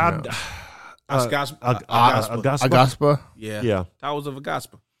know. how to pronounce. Agaspa. Agaspa? Yeah. Yeah. Towers of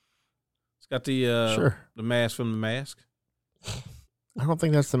Agaspa. It's got the Sure. the mask from the mask. I don't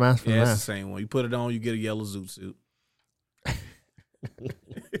think that's the mask from Yeah, it's the Mask. same one. You put it on, you get a yellow zoot suit. I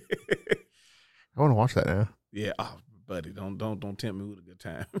want to watch that now. Yeah, oh, buddy, don't tempt me with a good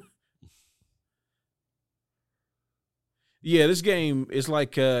time. Yeah, this game is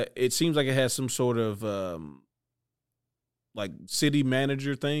like it seems like it has some sort of like city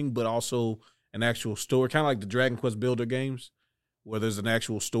manager thing, but also an actual story, kind of like the Dragon Quest Builder games, where there's an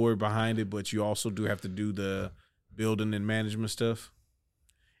actual story behind it, but you also do have to do the building and management stuff.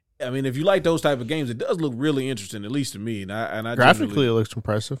 I mean, if you like those type of games, it does look really interesting, at least to me. And I Graphically, generally- it looks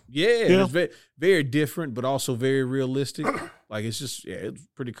impressive. yeah, Yeah. it's very, very different, but also very realistic. Like it's just, yeah, it's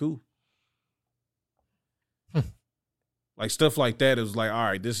pretty cool. Like stuff like that is like, all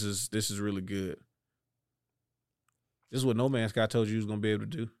right, this is really good. This is what No Man's Sky told you he was gonna be able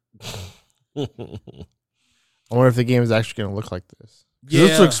to do. I wonder if the game is actually going to look like this. 'Cause Yeah,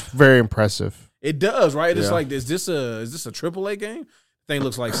 This looks very impressive. it does, right? It's Yeah. like, is this a AAA game? The thing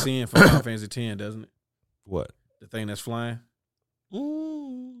looks like Sin from Final Fantasy X, doesn't it? What? The thing that's flying. Yeah.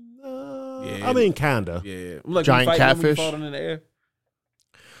 I mean, kinda. Yeah, like Giant when you fight them, when you catfish? fought in the air.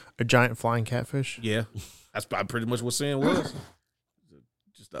 A giant flying catfish. Yeah, that's probably pretty much what Sin was.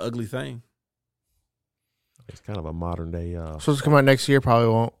 Just the ugly thing. It's kind of a modern day Supposed to come out next year. Probably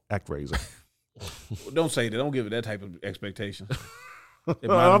won't. ActRaiser. Don't say that. Don't give it that type of expectation. I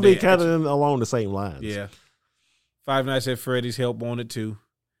modern mean, day kind of along the same lines. Yeah, Five Nights at Freddy's help on it too.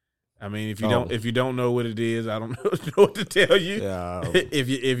 I mean, if you Oh. don't know what it is, I don't know what to tell you. Yeah. if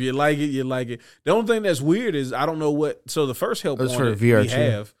you like it, you like it. The only thing that's weird is I don't know what. So the first help That's on for it VR we too.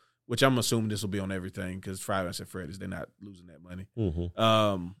 have, which I'm assuming this will be on everything because Five Nights at Freddy's, they're not losing that money.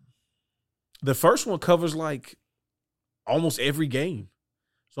 Mm-hmm. The first one covers like almost every game,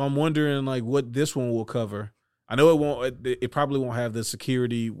 so I'm wondering like what this one will cover. I know it won't. It probably won't have the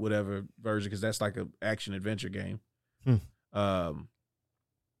security whatever version because that's like an action adventure game.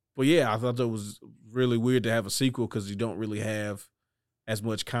 But yeah, I thought that was really weird to have a sequel because you don't really have as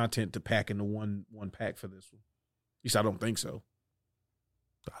much content to pack into one pack for this one. At least I don't think so.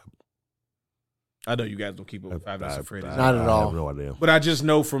 I know you guys don't keep up with Five Nights at Freddy's. Not at I all. have no idea. But I just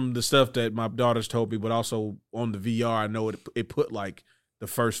know from the stuff that my daughters told me, but also on the VR, I know it put like the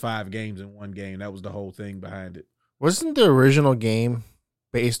first 5 games in one game. That was the whole thing behind it. Wasn't the original game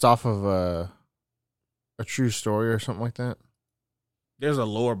based off of a true story or something like that? There's a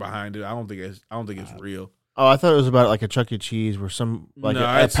lore behind it. I don't think it's real. Oh, I thought it was about like a Chuck E. Cheese where some like No,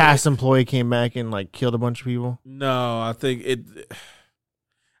 a past employee came back and like killed a bunch of people. No, I think it.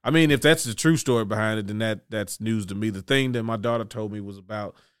 I mean, if that's the true story behind it, then that's news to me. The thing that my daughter told me was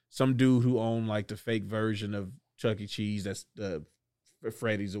about some dude who owned like the fake version of Chuck E. Cheese, that's the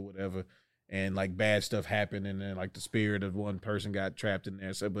Freddy's or whatever, and like bad stuff happened, and then like the spirit of one person got trapped in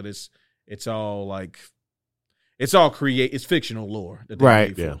there. So, but it's all like. It's all it's fictional lore that they right.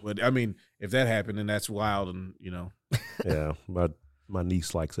 made for. Yeah. But I mean, if that happened, then that's wild, and Yeah, my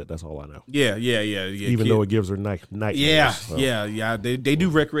niece likes it. That's all I know. Yeah. Even though it gives her nightmares. Yeah, so. yeah. They do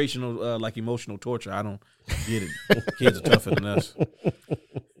recreational, like emotional torture. I don't get it. Kids are tougher than us.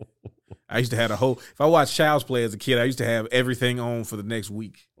 I used to have if I watched Child's Play as a kid, I used to have everything on for the next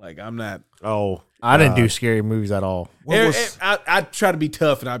week. Like, I'm not. Oh, I didn't do scary movies at all. I'd try to be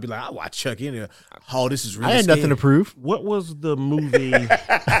tough, and I'd be like, I watch Chucky. And oh, this is really I had scary. nothing to prove. what was the movie?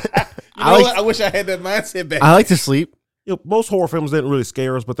 I wish I had that mindset back. I like to sleep. Most horror films didn't really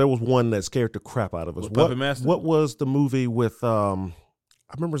scare us, but there was one that scared the crap out of us. Puppet Master? What was the movie with? I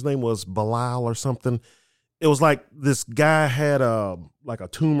remember his name was Bilal or something. It was like this guy had a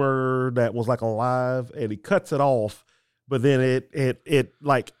tumor that was like alive, and he cuts it off, but then it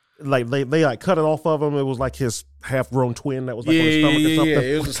like they like cut it off of him. It was like his half-grown twin that was like on his stomach or something. Yeah.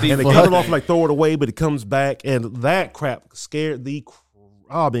 It was a Steve And they cut it off, like throw it away, but it comes back, and that crap scared the.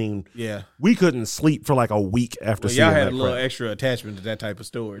 I mean, yeah. we couldn't sleep for like a week after seeing Y'all had that a little crap. extra attachment to that type of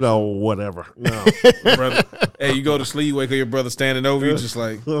story. No, whatever. No. Brother, hey, you go to sleep, wake up, your brother standing over you, just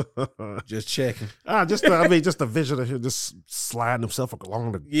like, just checking. just the vision of him just sliding himself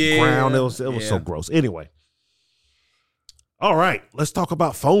along the ground. It was so gross. Anyway. All right, let's talk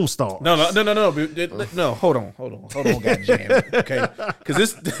about Foam Stars. No. Hold on, got jammed. Okay, because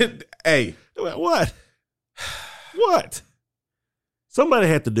this, hey, What? Somebody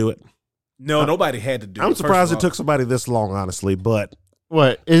had to do it. no, nobody had to do it. I'm surprised First of it took somebody this long, honestly. But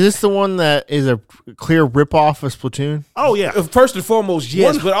What is this? The one that is a clear ripoff of Splatoon? oh yeah, First and foremost,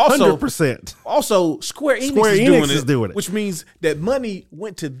 yes, but also 100%. Square Enix, Square is, Enix doing, is it, doing it. which means that money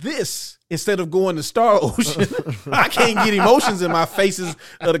went to this instead of going to Star Ocean. I can't get emotions in my faces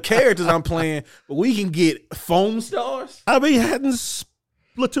of the characters I'm playing, but we can get Foam Stars I mean, hadn't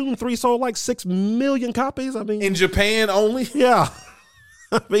Splatoon 3 sold like 6 million copies? I mean, in Japan only. yeah.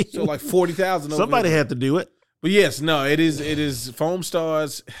 I mean, So like 40,000. somebody had to do it. But yes, no, it is Foam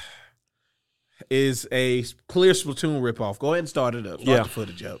Stars is a clear Splatoon ripoff. Go ahead and start it up. Start the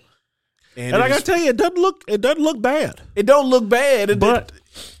footage up. And I gotta tell you, it doesn't look bad. It don't look bad. But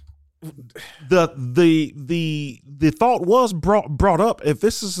the thought was brought up, if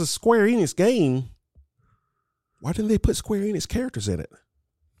this is a Square Enix game, why didn't they put Square Enix characters in it?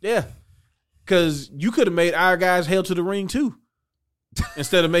 Yeah. Because you could have made our guys Hail to the Ring too.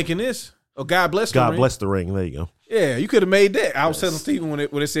 Instead of making this. Oh, God bless the ring. God bless the ring. There you go. Yeah, you could have made that. I was telling Steven when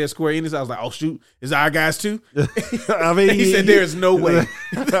it said Square Enix, I was like, oh, shoot, is our guys too? I mean, He said there is no way.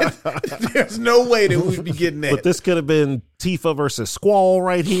 There's no way that we'd be getting that. But this could have been Tifa versus Squall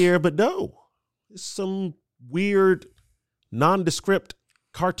right here. But no, it's some weird, nondescript,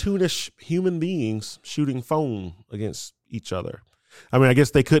 cartoonish human beings shooting foam against each other. I mean, I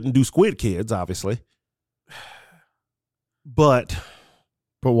guess they couldn't do Squid Kids, obviously. But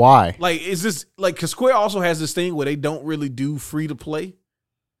why? Like, is this like, because Square also has this thing where they don't really do free to play,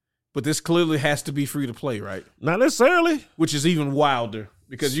 but this clearly has to be free to play, right? not necessarily. Which is even wilder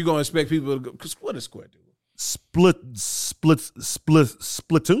because you're gonna expect people to go. Because what does Square do? Splatoon's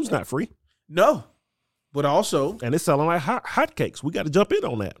not free, No, but also and it's selling like hotcakes. We got to jump in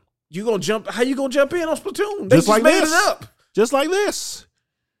on that, you gonna jump. How you gonna jump in on Splatoon? They Just like made this. it up. just like this.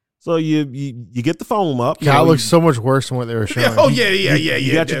 So you get the foam up. God, it looks so much worse than what they were showing. Oh yeah.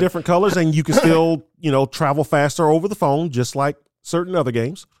 You got your different colors, and you can still, travel faster over the phone, just like certain other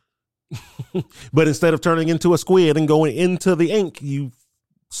games. But instead of turning into a squid and going into the ink, you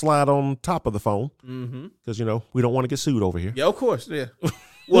slide on top of the phone because we don't want to get sued over here. Yeah, of course. Yeah.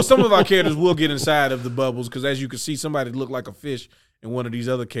 Well, some of our characters will get inside of the bubbles because, as you can see, somebody looked like a fish in one of these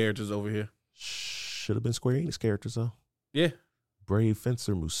other characters over here. Should have been Square Enix characters though. Yeah. Brave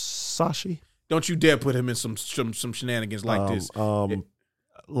Fencer Musashi. Don't you dare put him in some shenanigans like this.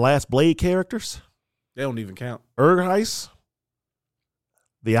 Last Blade characters. They don't even count. Urgheis.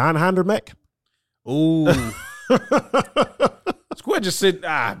 The Einhander mech. Ooh. Square just said, bro,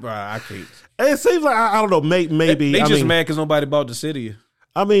 I can't. It seems like, I don't know, maybe. They just mad because nobody bought the city.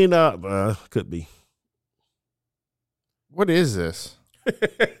 I mean, could be. What is this?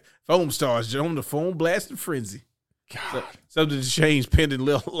 Foam Stars, on the Foam Blasting Frenzy. God. Something to change pending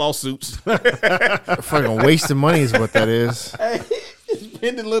lawsuits. Fucking wasting money is what that is. Hey, it's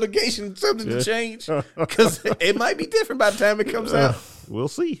pending litigation, something to change. Because it might be different by the time it comes out. We'll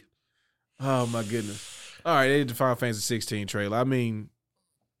see. Oh, my goodness. All right, they did the Final Fantasy 16 trailer. I mean,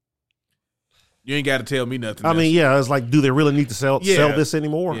 you ain't got to tell me nothing. I mean, yeah, it's like, do they really need to sell this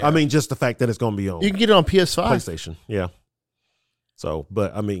anymore? Yeah. I mean, just the fact that it's going to be on. You can get it on PS5. PlayStation, yeah. So,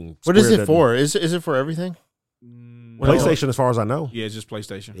 but I mean, what is it for? Is it for everything? PlayStation, as far as I know. Yeah, it's just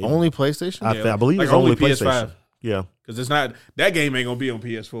PlayStation. Only PlayStation? I believe Like it's only PS5. PlayStation. Yeah, because it's not that game ain't gonna be on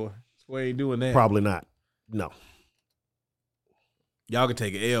PS4. We ain't doing that. probably not. No. Y'all can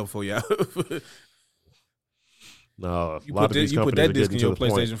take an L for y'all. No, You put that disc in your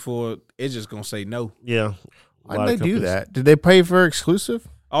PlayStation 4, it's just gonna say no. Yeah. Why did they do that? Did they pay for exclusive?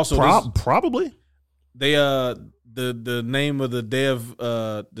 Also, probably. They the name of the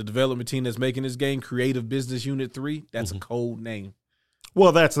the development team that's making this game, Creative Business Unit 3. That's a cold name.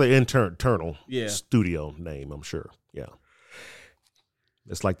 Well, that's the internal studio name, I'm sure. Yeah.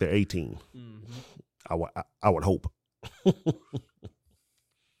 It's like their 18. Mm-hmm. I would hope.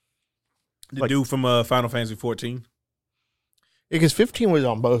 The dude from Final Fantasy 14. Because 15 was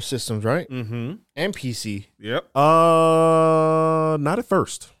on both systems, right? Mm-hmm. And PC. Yep. Not at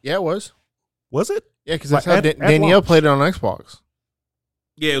first. Yeah, it was. Was it? Yeah, because that's how Danielle launch. played it on Xbox.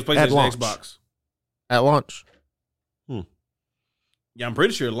 Yeah, it was PlayStation and Xbox. At launch. Yeah, I'm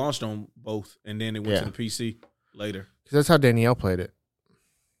pretty sure it launched on both, and then it went to the PC later. Because that's how Danielle played it.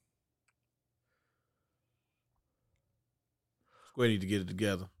 Square need to get it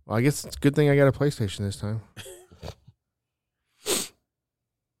together. Well, I guess it's a good thing I got a PlayStation this time.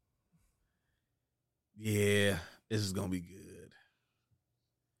 Yeah, this is going to be good.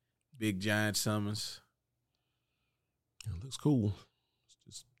 Big giant summons. It looks cool. It's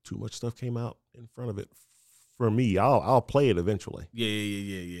just too much stuff came out in front of it. For me, I'll play it eventually.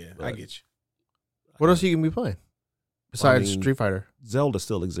 Yeah. I get you. What else are you going to be playing? Besides Street Fighter? Zelda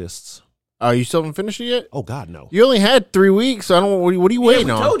still exists. Oh, you still haven't finished it yet? Oh, God, no. You only had 3 weeks, so I don't. What are you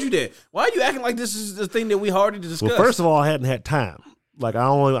waiting on? I told you that. Why are you acting like this is the thing that we hardly discussed? Well, first of all, I hadn't had time. Like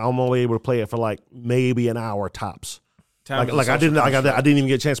I'm only able to play it for like maybe an hour tops. I didn't even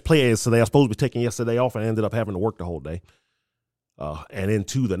get a chance to play it yesterday. I was supposed to be taking yesterday off, and I ended up having to work the whole day, and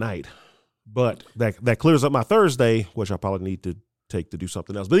into the night. But that clears up my Thursday, which I probably need to take to do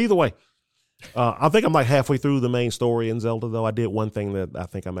something else. But either way, I think I'm like halfway through the main story in Zelda. Though I did one thing that I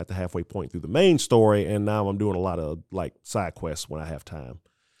think I'm at the halfway point through the main story, and now I'm doing a lot of like side quests when I have time.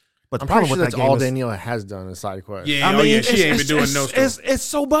 But the problem with that's that game all is, Danielle has done is side quests. Yeah, I mean, she ain't been doing no stuff. It's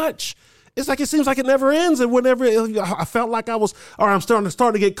so much. It's like it seems like it never ends, and whenever I felt like I was, all right, I'm starting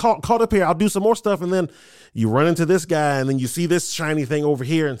to get caught up here. I'll do some more stuff, and then you run into this guy, and then you see this shiny thing over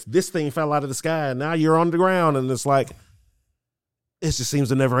here, and this thing fell out of the sky, and now you're on the ground, and it's like it just seems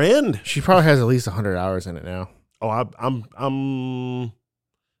to never end. She probably has at least 100 hours in it now. Oh, I'm.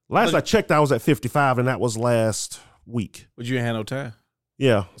 Last I checked, I was at 55, and that was last week. But you ain't had no time.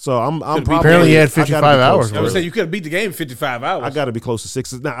 Yeah, so I'm probably apparently you had 55 hours. I would say you could have beat the game in 55 hours. I got to be close to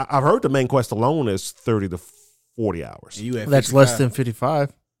 60. Now I've heard the main quest alone is 30 to 40 hours. And you had That's 55. less than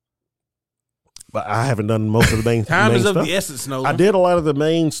 55. But I haven't done most of the main time is of stuff. the essence, Nolan. I did a lot of the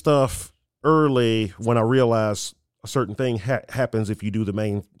main stuff early when I realized a certain thing happens if you do the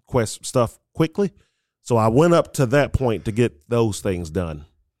main quest stuff quickly. So I went up to that point to get those things done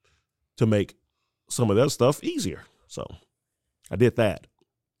to make some of that stuff easier. So I did that.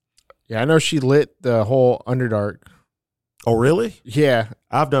 Yeah, I know she lit the whole Underdark. Oh, really? Yeah.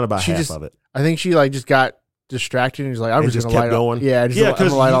 I've done about half of it. I think she just got distracted and was like, I'm just going to light going. I'm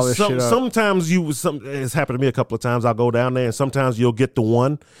gonna light all this shit up. Sometimes it's happened to me a couple of times. I'll go down there and sometimes you'll get the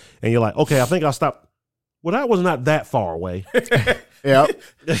one and you're like, okay, I think I'll stop. Well, that was not that far away. Yep. I'll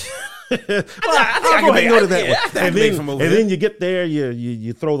go ahead and go to that one. And then you get there,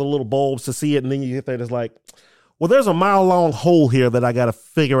 you throw the little bulbs to see it, and then you get there and it's like, well, there's a mile-long hole here that I got to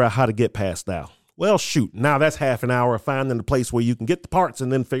figure out how to get past now. Well, shoot. Now that's half an hour of finding the place where you can get the parts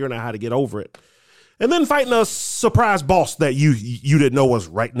and then figuring out how to get over it. And then fighting a surprise boss that you didn't know was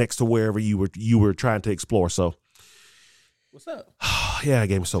right next to wherever you were trying to explore. So, what's up? Yeah, that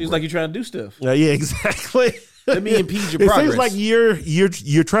game is so Seems great. like you're trying to do stuff. Yeah, exactly. Let me impede your progress. It seems like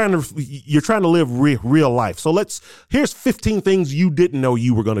you're trying to live real life. So here's 15 things you didn't know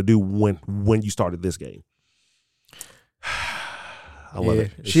you were going to do when you started this game. I love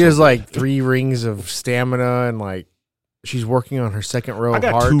it. She has 3 rings of stamina and she's working on her second row of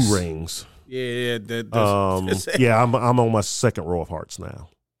hearts. I got 2 rings. Yeah. Yeah, I'm on my second row of hearts now.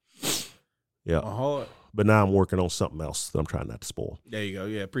 Yeah. Heart. But now I'm working on something else that I'm trying not to spoil. There you go.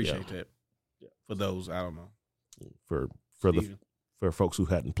 Yeah, appreciate that. Yeah. For those, I don't know. for folks who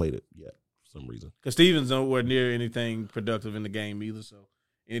hadn't played it yet for some reason. Because Steven's nowhere near anything productive in the game either. So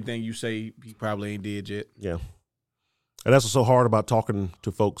anything you say, he probably ain't did yet. Yeah. And that's what's so hard about talking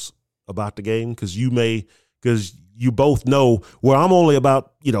to folks about the game, because you both know, well, I'm only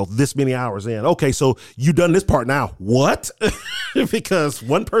about, this many hours in. Okay, so you done this part now. What? Because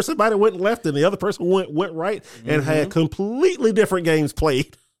one person might have went left and the other person went right and had completely different games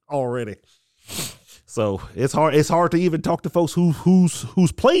played already. So it's hard to even talk to folks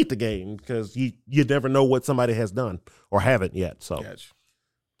who's played the game, because you never know what somebody has done or haven't yet. So, Gotcha.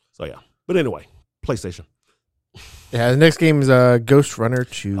 So yeah. But anyway, PlayStation. Yeah, the next game is Ghost Runner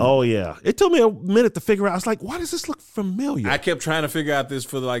 2. Oh, yeah. It took me a minute to figure out. I was like, why does this look familiar? I kept trying to figure out this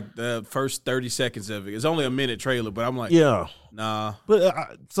for like the first 30 seconds of it. It's only a minute trailer, but I'm like, yeah. Nah. But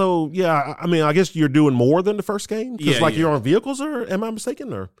I guess you're doing more than the first game? Because you're on vehicles, or am I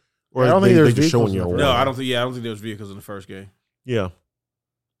mistaken? Or I don't think there's just showing you. No, I don't think there was vehicles in the first game. Yeah.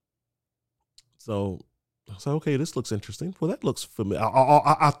 So okay, this looks interesting. Well, that looks familiar.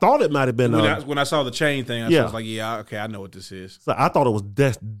 I thought it might have been when I saw the chain thing. I was like, okay, I know what this is. So I thought it was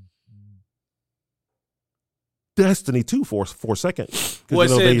Destiny 2 for a second. Well,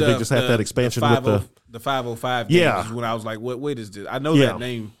 they just had that expansion with the 505. Yeah, when I was like, what is this? I know that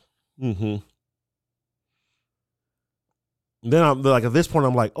name. Mm-hmm. Then I'm like, at this point,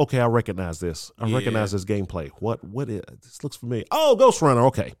 I'm like, okay, I recognize this. I recognize this gameplay. What is this? Looks familiar. Oh, Ghost Runner.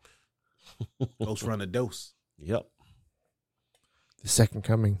 Okay. Ghost Runner Dose. Yep. The Second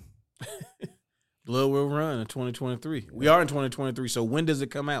Coming. Blood will run in 2023. We are in 2023. So when does it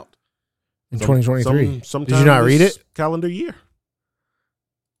come out? In 2023. Sometime Did you not read it? Calendar year.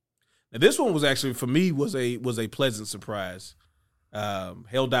 Now, this one was actually, for me, was a pleasant surprise.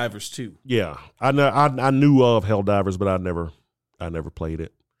 Helldivers 2. Yeah, I knew of Helldivers, but I never played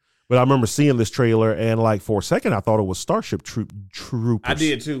it. But I remember seeing this trailer, and like for a second, I thought it was Starship Troopers. I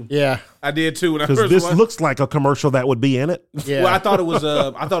did too. Yeah, I did too. Because this looks like a commercial that would be in it. Yeah. Well, I thought it was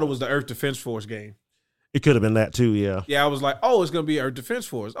the Earth Defense Force game. It could have been that too. Yeah. Yeah, I was like, oh, it's gonna be Earth Defense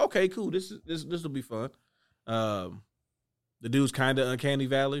Force. Okay, cool. This will be fun. The dude's kind of Uncanny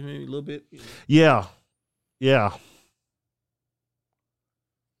Valley, maybe a little bit. Yeah. Yeah.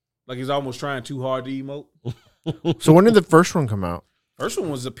 Like he's almost trying too hard to emote. So when did the first one come out? First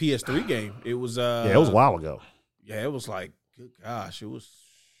one was a PS3 game. It was it was a while ago. Yeah, it was like, good gosh, it was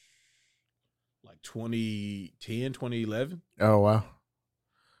like 2010, 2011. Oh wow.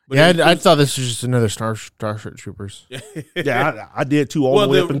 But yeah, I thought this was just another Starship Troopers. Yeah, I did too. All the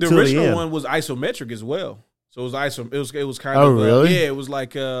way up until the original end. one was isometric as well. So it was it was kind of. Oh really? Yeah, it was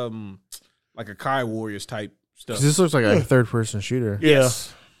like a Kai Warriors type stuff. This looks like a third-person shooter.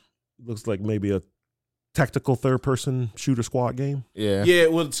 Yes. Looks like maybe a tactical third-person shooter squad game. Yeah. Yeah,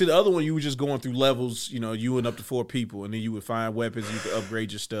 well, see, the other one, you were just going through levels, you and up to 4 people, and then you would find weapons, you could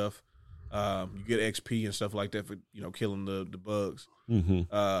upgrade your stuff. You get XP and stuff like that for, killing the bugs.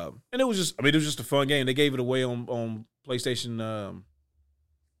 Mm-hmm. And it was just a fun game. They gave it away on PlayStation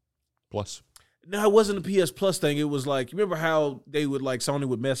Plus. No, it wasn't a PS Plus thing. It was like, you remember how they would, like, Sony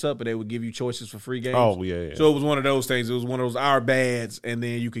would mess up and they would give you choices for free games? Oh, yeah. So it was one of those things. It was one of those our bads, and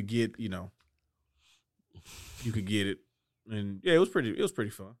then you could get, you could get it. And yeah, it was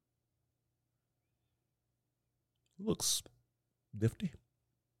pretty fun. Looks nifty.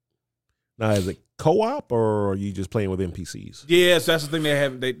 Now, is it co-op, or are you just playing with NPCs? Yes, that's the thing they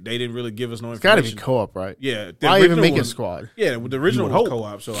have. They didn't really give us no It's got information. to be co-op, right? Yeah. Why even make a squad? Yeah, the original would was hope.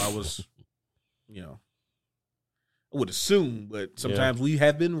 co-op, so I was, I would assume, but sometimes we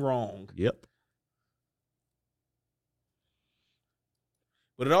have been wrong. Yep.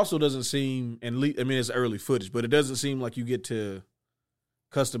 But it also doesn't seem, it's early footage, but it doesn't seem like you get to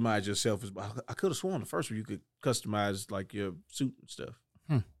customize yourself. I could have sworn the first one you could customize like your suit and stuff.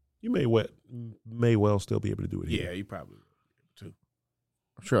 You may well still be able to do it here. Yeah, you probably would too.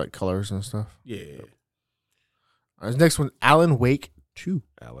 I'm sure like colors and stuff. Yeah. All right, this next one, Alan Wake 2.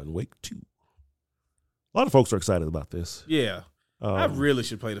 Alan Wake 2. A lot of folks are excited about this. Yeah. I really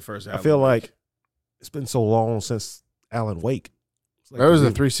should play the first Alan I feel Wake. like it's been so long since Alan Wake. Like That was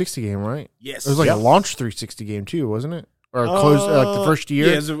a 360 game, right? Yes. It was like Yep. a launch 360 game too, wasn't it? Or a closed like the first year,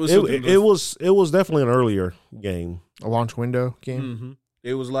 Yeah, it was definitely an earlier game. a launch window game. Mm-hmm.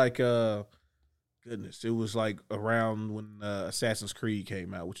 It was like, goodness, it was like around when Assassin's Creed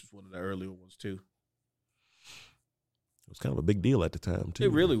came out, which was one of the earlier ones too. It was kind of a big deal at the time too.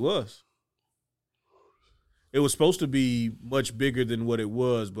 It really was. It was supposed to be much bigger than what it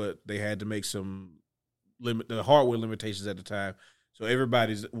was, but they had to make some the hardware limitations at the time. So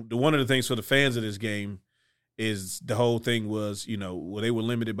one of the things for the fans of this game is the whole thing was, well, they were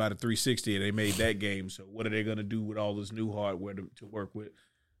limited by the 360 and they made that game. So what are they going to do with all this new hardware to work with?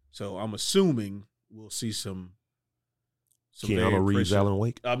 So I'm assuming we'll see some Keanu Reeves, Alan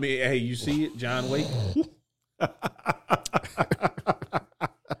Wake. I mean, hey, you see it, John Wake.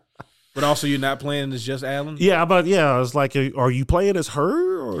 But also, you're not playing as just Alan. Yeah, but it's like, are you playing as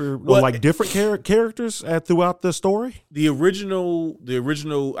her or like different characters throughout the story? The original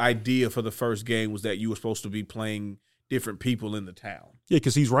idea for the first game was that you were supposed to be playing different people in the town. Yeah,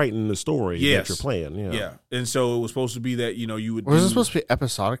 because he's writing the story that you're playing. Yeah, and so it was supposed to be that you would. Was it supposed to be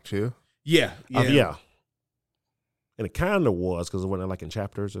episodic too? Yeah. And it kind of was because it went like in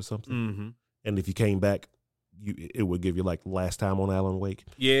chapters or something. Mm-hmm. And if you came back, it would give you like last time on Alan Wake.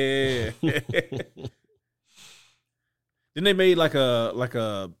 Yeah. Then they made like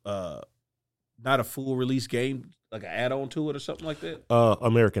a not a full release game, like an add-on to it or something like that.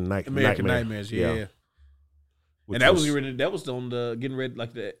 American Nightmares, yeah. And that was on the getting ready,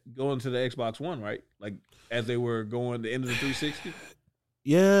 like going to the Xbox One, right? Like as they were going the end of the 360.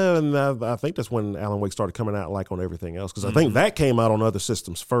 Yeah, and I think that's when Alan Wake started coming out like on everything else because I think that came out on other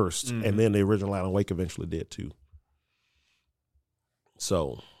systems first, and then the original Alan Wake eventually did too.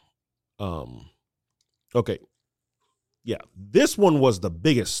 So, okay, yeah, this one was the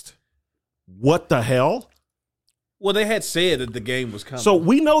biggest. What the hell? Well, they had said that the game was coming, so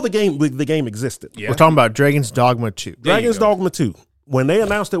we know the game existed. Yeah. We're talking about Dragon's Dogma 2. Dragon's Dogma 2. When they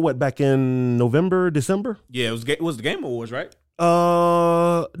announced it, back in November, December? Yeah, it was the Game Awards, right?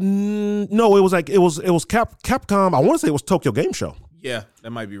 No, it was Capcom. I want to say it was Tokyo Game Show. Yeah,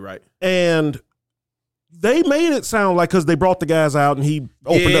 that might be right. And they made it sound like because they brought the guys out and he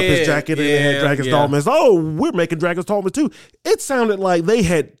opened up his jacket and it had Dragon's Dogma. It's, we're making Dragon's Dogma 2. It sounded like they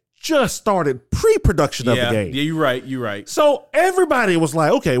had just started pre-production of the game. Yeah, you're right. So everybody was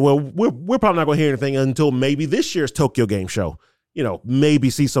like, okay, well, we're probably not going to hear anything until maybe this year's Tokyo Game Show.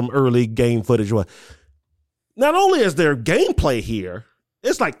 Maybe see some early game footage. Not only is there gameplay here,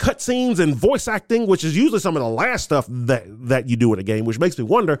 it's like cutscenes and voice acting, which is usually some of the last stuff that you do in a game, which makes me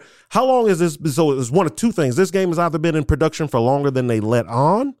wonder, how long is this? So it's one of two things. This game has either been in production for longer than they let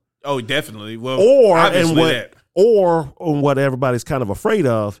on. Oh, definitely. Well, or what everybody's kind of afraid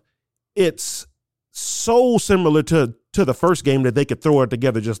of, it's so similar to the first game that they could throw it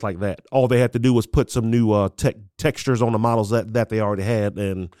together just like that. All they had to do was put some new textures on the models that they already had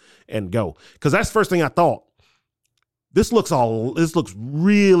and go. Because that's the first thing I thought. This looks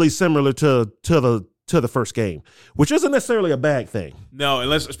really similar to the first game, which isn't necessarily a bad thing. No,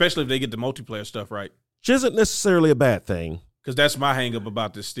 especially if they get the multiplayer stuff right. Which isn't necessarily a bad thing. Because that's my hang up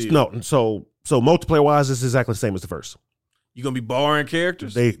about this still. No, so multiplayer wise, it's exactly the same as the first. You gonna be borrowing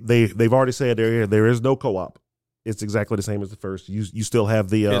characters? They've already said there is no co-op. It's exactly the same as the first. You still have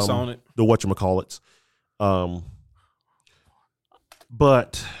the on it. The whatchamacallits.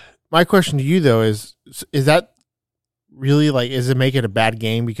 But my question to you though is that really is it make it a bad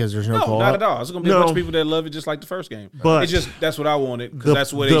game because there's no co-op? Not at all. There's gonna be a bunch of people that love it just like the first game. But it's just that's what I wanted because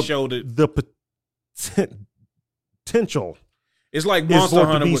that's where they showed it. The potential. It's like Monster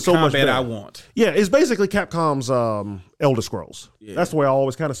Hunter with so combat I want. Yeah, it's basically Capcom's Elder Scrolls. Yeah. That's the way I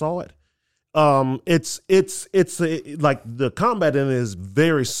always kind of saw it. It's like the combat in it is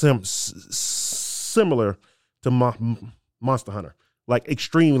very similar to Monster Hunter. Like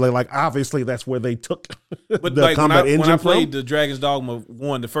extremely, obviously that's where they took the combat engine from. When I played the Dragon's Dogma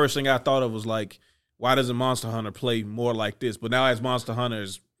 1, the first thing I thought of was why doesn't Monster Hunter play more like this? But now as Monster Hunter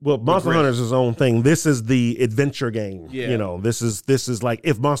is Monster Hunter is his own thing. This is the adventure game. Yeah. This is like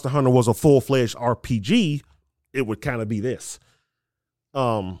if Monster Hunter was a full-fledged RPG, it would kind of be this.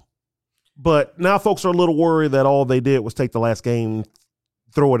 But now folks are a little worried that all they did was take the last game,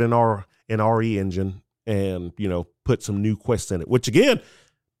 throw it in RE engine, and put some new quests in it, which again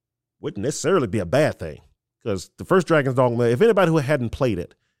wouldn't necessarily be a bad thing because the first Dragon's Dogma, if anybody who hadn't played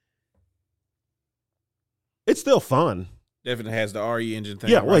it, it's still fun. Definitely has the RE engine thing.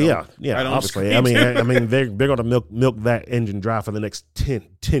 Yeah, right obviously. I mean, they're going to milk that engine dry for the next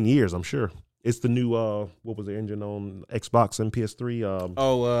 10 years, I'm sure. It's the new what was the engine on Xbox and PS3?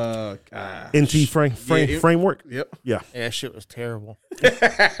 NT framework. Yep. Yeah, that shit was terrible.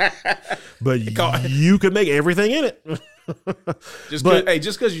 But you could make everything in it. just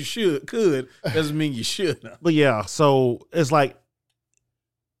because you could doesn't mean you should. But yeah, so it's like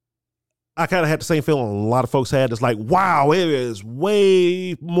I kind of had the same feeling a lot of folks had. It's like, wow, it is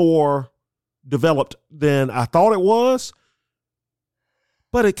way more developed than I thought it was.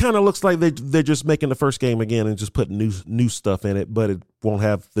 But it kind of looks like they're just making the first game again and just putting new stuff in it, but it won't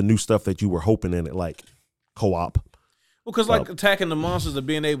have the new stuff that you were hoping in it, like co-op. Well, because like attacking the monsters and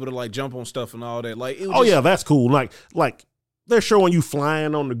being able to like jump on stuff and all that. Like, it was Oh yeah, that's cool. Like they're showing you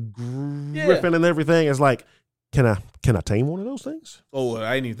flying on the griffin and everything. It's like, can I tame one of those things? Oh,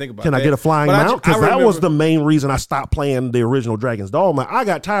 I didn't even think about that. Can I get a flying mount? Because that was the main reason I stopped playing the original Dragon's Dogma. I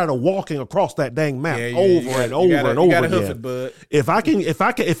got tired of walking across that dang map over and over again. Hoof it, bud. If I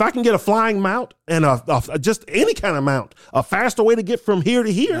can get a flying mount and a just any kind of mount, a faster way to get from here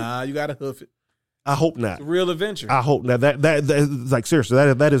to here. Nah, you gotta hoof it. I hope not. It's a real adventure. I hope not. That like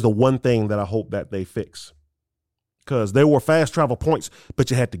seriously, that is the one thing that I hope that they fix. Because there were fast travel points,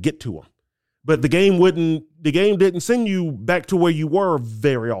 but you had to get to them. But the game didn't send you back to where you were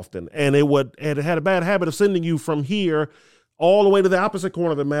very often. And it had a bad habit of sending you from here all the way to the opposite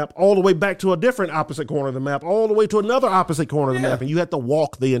corner of the map, all the way back to a different opposite corner of the map, all the way to another opposite corner of the map. And you had to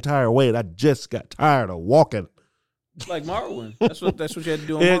walk the entire way. And I just got tired of walking. Like Morrowind. That's what you had to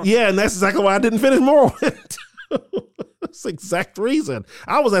do on Morrowind. Yeah, and that's exactly why I didn't finish Morrowind. That's the exact reason.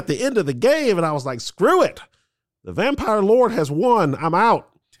 I was at the end of the game and I was like, screw it. The Vampire Lord has won. I'm out.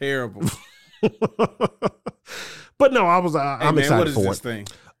 Terrible. But no, I'm excited for it. Thing?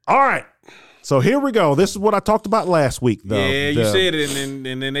 All right. So here we go. This is what I talked about last week. You said it, and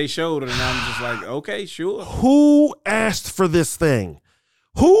then they showed it, and I'm just like, okay, sure. Who asked for this thing?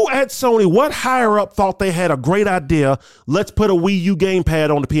 Who at Sony, what higher up thought they had a great idea? Let's put a Wii U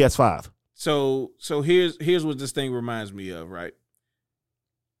gamepad on the PS5. So here's what this thing reminds me of, right?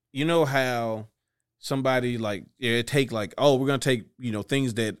 You know how somebody like take like, oh, we're gonna take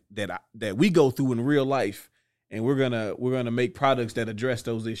things that we go through in real life, and we're gonna make products that address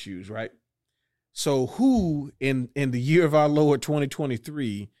those issues, right? So who in the year of our Lord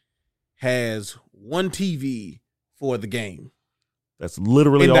 2023 has one TV for the game? That's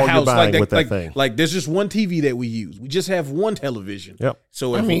literally all you're buying with that thing. Like there's just one TV that we use. We just have one television. Yep.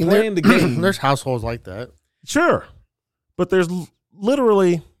 So if we're playing the game, there's households like that. Sure, but there's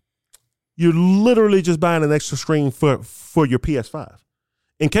you're literally just buying an extra screen for your PS5.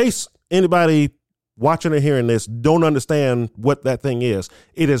 In case anybody watching or hearing this don't understand what that thing is,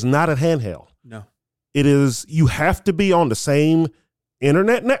 it is not a handheld. No. It is, you have to be on the same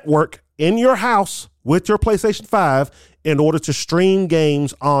internet network in your house with your PlayStation 5 in order to stream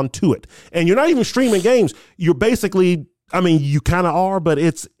games onto it. And you're not even streaming games. You're basically, I mean, you kind of are, but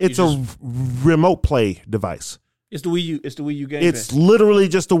it's a remote play device. It's the Wii U. It's the Wii U gamepad. It's literally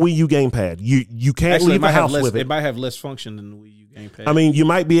just a Wii U gamepad. You can't leave the house with it. It might have less function than the Wii U gamepad. I mean, you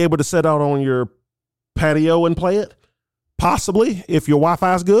might be able to sit out on your patio and play it, possibly if your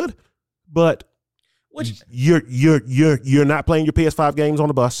Wi-Fi is good. But you're not playing your PS5 games on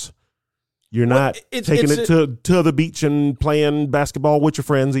the bus. You're not taking it to the beach and playing basketball with your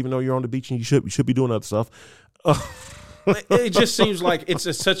friends, even though you're on the beach and you should be doing other stuff. It just seems like it's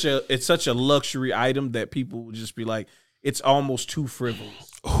such a luxury item that people would just be like, it's almost too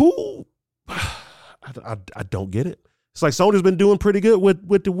frivolous. Who? I don't get it. It's like Sony's been doing pretty good with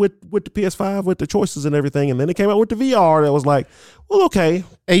the PS5 with the choices and everything, and then it came out with the VR that was like, well, okay.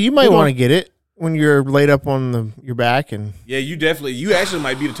 Hey, you might want to get it when you're laid up on your back, and you actually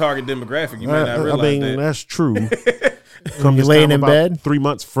might be the target demographic. You might not realize that. That's true. You're laying in bed 3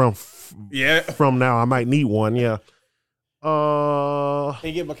 months from now, I might need one. Yeah.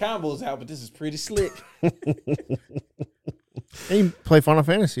 Can't get my combos out, but this is pretty slick. And you play Final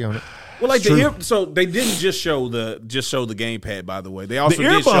Fantasy on it. Well, like so they didn't just show the gamepad. By the way, they also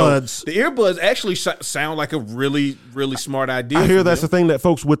the earbuds actually sound like a really, really smart idea. I hear that's the thing that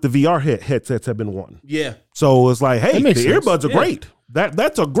folks with the VR headsets have been wanting. Yeah. So it's like, hey, the earbuds are great.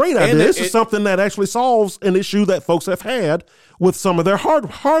 That's a great idea. This is something that actually solves an issue that folks have had with some of their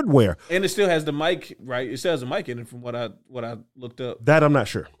hardware. And it still has the mic, right? It still has a mic in it from what I looked up. That I'm not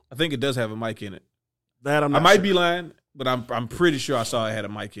sure. I think it does have a mic in it. That I'm not I might sure. be lying, but I'm pretty sure I saw it had a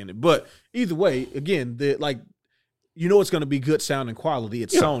mic in it. But either way, again, it's going to be good sound and quality.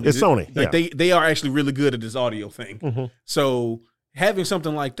 It's Sony. It's Sony. Like they are actually really good at this audio thing. Mm-hmm. So having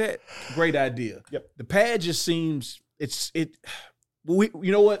something like that, great idea. Yep. The pad just seems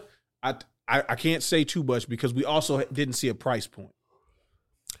you know what? I can't say too much because we also didn't see a price point.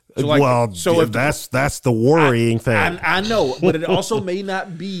 So that's the worrying thing. I know, but it also may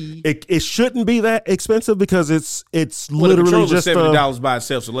not be. It shouldn't be that expensive because it's literally just $70 by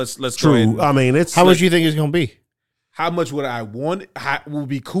itself. So let's true. Go ahead I mean, it's how much do you think it's going to be? How much would I want? How would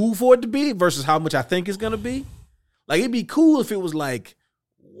be cool for it to be versus how much I think it's going to be? Like it'd be cool if it was like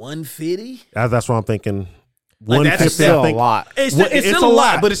 $150. That's what I'm thinking. Like that's still a lot. It's still a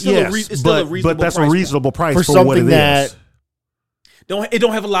lot, but it's still a reasonable. But that's a reasonable price for something what it that is. It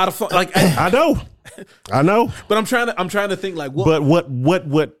don't have a lot of fun. Like I know, but I'm trying to think like what. But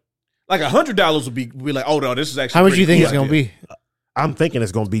what Like $100 would be like, oh no, this is actually. How much do you think pretty it's cool going to idea. be? I'm thinking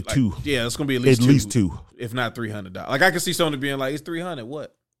it's going to be Like, two. Yeah, it's going to be At least two. if not $300. Like I can see Sony being like, it's $300.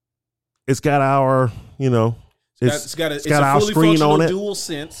 What? It's got our, It's got a our fully screen functional on it. Dual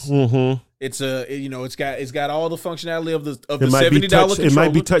Sense. Mm-hmm. It's got all the functionality of the It might be $70 touch. It might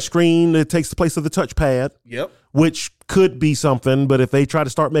be controller. touchscreen. It takes the place of the touchpad. Yep. Which could be something, but if they try to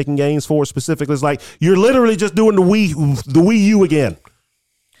start making games for it specifically, it's like you're literally just doing the Wii U again.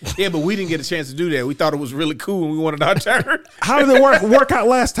 Yeah, but we didn't get a chance to do that. We thought it was really cool and we wanted our turn. How did it work out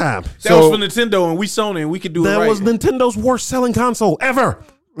last time? That was for Nintendo and we Sony and we could do it right. That was Nintendo's worst selling console ever.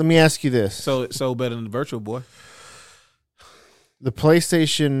 Let me ask you this. So it sold better than the Virtual Boy. The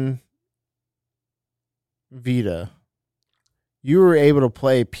PlayStation Vita, you were able to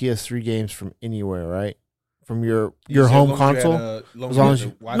play PS3 games from anywhere, right? From your home console? As long as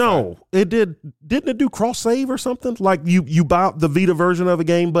you- No, it did. Didn't it do cross save or something? Like you bought the Vita version of a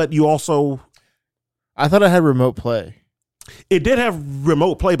game, but you also I thought it had remote play. it did have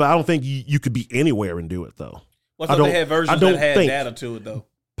remote play, but I don't think you could be anywhere and do it though. Well, I so don't- they had versions I don't that had think- data to it though.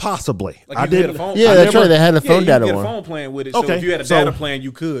 Possibly, Like I you could get a didn't. phone. Yeah, I that's never- right. They had a phone you data could get one. a phone playing with it. So Okay, if you had a so- data plan,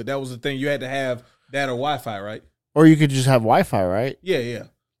 you could. That was the thing. You had to have data or Wi-Fi, right? Or you could just have Wi-Fi, right? Yeah.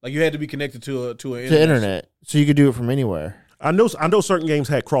 Like you had to be connected to an To internet. So you could do it from anywhere. I know certain games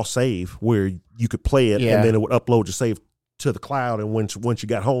had cross save where you could play it Yeah. and then it would upload your save to the cloud, and once you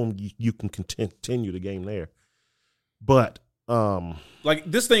got home, you can continue the game there. But Like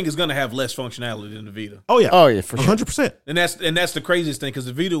this thing is going to have less functionality than the Vita, Oh yeah, for sure. 100%. and that's the craziest thing because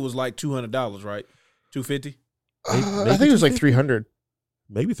the Vita was like $200, right? $250. I think it was like 300.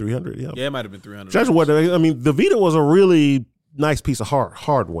 Maybe 300. Yeah. Yeah, it might have been $300. Judge what I mean. The Vita was a really nice piece of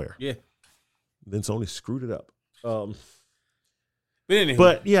hardware. Yeah, Then Sony screwed it up. but anyway,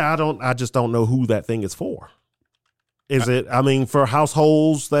 But yeah, I just don't know who that thing is for. Is it? I mean, for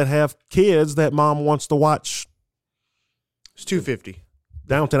households that have kids that mom wants to watch It's 250.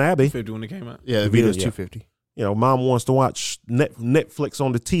 Downton Abbey. $50 when it came out. Yeah, the The Vita, Vita's yeah. 250. Mom wants to watch Netflix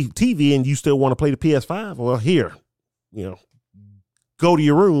on the TV, and you still want to play the PS5. Well, here, go to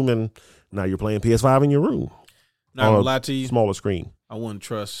your room, and now you're playing PS5 in your room. Not gonna on a lie to you, smaller screen. I wouldn't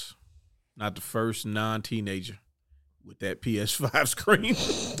trust not the first non-teenager with that PS5 screen.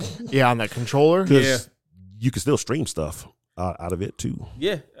 Yeah, on that controller. Because you can still stream stuff out of it too.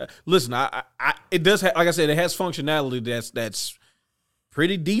 Yeah, listen, I it does have, like I said, it has functionality that's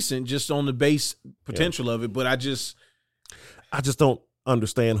pretty decent just on the base potential of it. But I just don't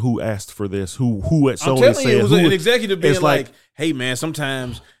understand who asked for this. Who at I'm Sony telling said you, it was who, an executive being it's like, "Hey, man,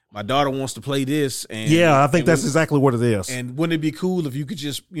 sometimes my daughter wants to play this." And yeah, I think and that's we- exactly what it is. And wouldn't it be cool if you could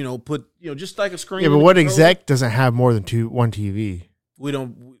just put just like a screen? Yeah, but in the what controller? exec doesn't have more than one TV? We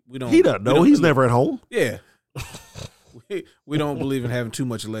don't. He doesn't know. He's never at home. Yeah. We don't believe in having too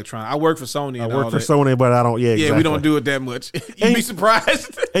much electronic. I work for Sony. I And work all for that. Sony, but I don't. Yeah, exactly. Yeah, we don't do it that much. You'd And- be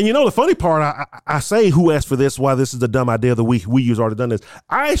surprised. And the funny part, I say who asked for this, why this is the dumb idea the Wii U's already done this.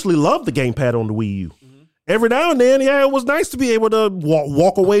 I actually love the gamepad on the Wii U. Mm-hmm. Every now and then, yeah, it was nice to be able to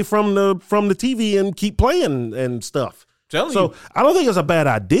walk away from the TV and keep playing and stuff. Telling So you, I don't think it's a bad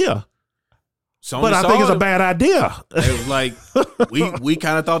idea, Sony but I saw think it's a it. bad idea. It was like we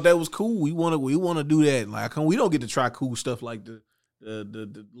kind of thought that was cool. We want to do that. Like we don't get to try cool stuff like the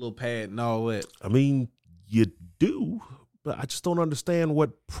little pad and all that. I mean, you do, but I just don't understand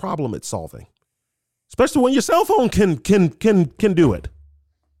what problem it's solving. Especially when your cell phone can do it.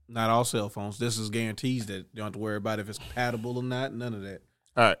 Not all cell phones. This is guarantees that you don't have to worry about if it's compatible or not. None of that.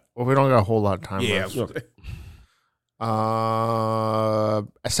 All right. Well, we don't got a whole lot of time Yeah. left.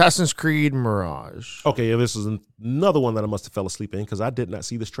 Assassin's Creed Mirage. Okay, yeah, this is another one that I must have fell asleep in because I did not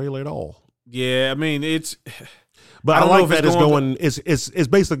see this trailer at all. Yeah. I mean, it's. But I I don't know like if that it's it's going- it's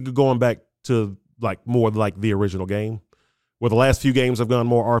basically going back to like more like the original game, where the last few games have gone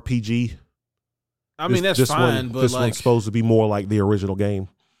more RPG. I mean, that's this fine, but this like, one's supposed to be more like the original game,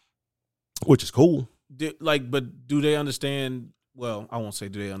 which is cool. but do they understand? Well, I won't say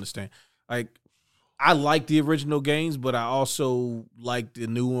do they understand. Like, I like the original games, but I also like the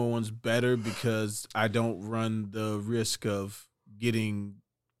newer ones better because I don't run the risk of getting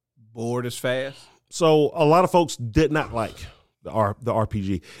bored as fast. So a lot of folks did not like the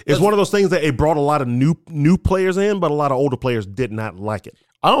RPG. It's one of those things that it brought a lot of new players in, but a lot of older players did not like it.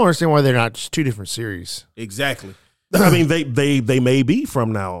 I don't understand why they're not just two different series. Exactly. I mean, they may be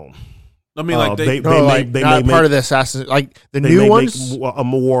from now on. I mean, like they No, like may not make- part of the Assassin's. Like the they new may ones make a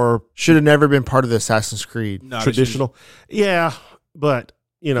more should have never been part of the Assassin's Creed. no, traditional. Yeah, but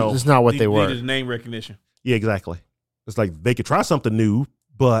It's not what they were. Needed name recognition. yeah, exactly. It's like they could try something new,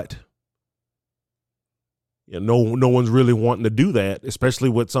 but no one's really wanting to do that, especially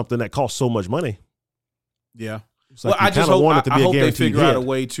with something that costs so much money. Yeah. It's like I just hope, want it to be I a hope they guaranteed figure out a hit.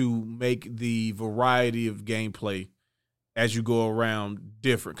 way to make the variety of gameplay as you go around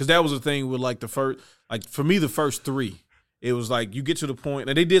different. Because that was the thing with like the first, like for me, the first 3, it was like you get to the point,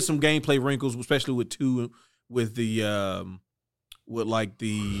 and they did some gameplay wrinkles, especially with 2, with the with like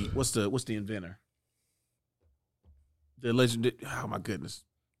the what's the inventor, the legend. Oh my goodness,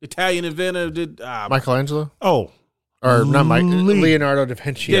 Italian inventor did Michelangelo? Oh, Or not Mike, Leonardo da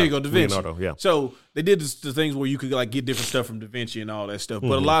Vinci. There you go, Da Vinci. Leonardo, yeah. So they did the things where you could like get different stuff from Da Vinci and all that stuff.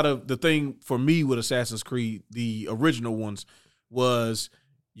 But a Mhm. lot of the thing for me with Assassin's Creed, the original ones, was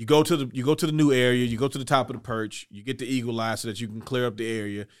you go to the new area, you go to the top of the perch, you get the eagle eye so that you can clear up the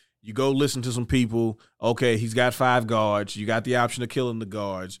area. You go listen to some people. Okay, he's got 5 guards. You got the option of killing the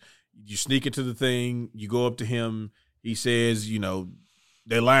guards. You sneak into the thing. You go up to him. He says,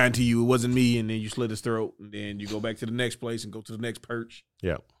 they're lying to you. It wasn't me. And then you slit his throat. And then you go back to the next place and go to the next perch.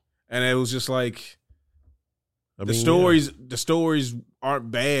 Yeah. And it was just like I the mean, stories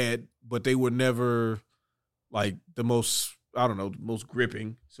aren't bad, but they were never like the most, I don't know, most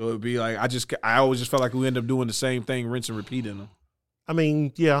gripping. So it'd be like I always just felt like we end up doing the same thing, rinse and repeat in them. I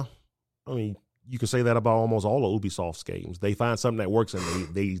mean, yeah. I mean, you can say that about almost all of Ubisoft's games. They find something that works and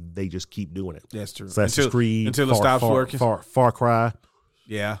they just keep doing it. That's true. Assassin's Creed, until it stops working. Far Cry,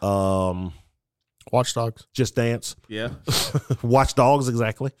 Yeah. Watch Dogs. Just Dance, Yeah. Watch Dogs,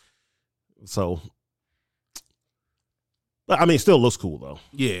 exactly. So, but I mean, it still looks cool though.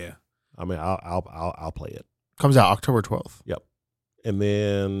 Yeah. I mean, I'll play it. Comes out October 12th. Yep. And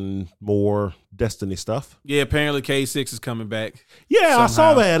then more Destiny stuff. Yeah, apparently K6 is coming back. Yeah, I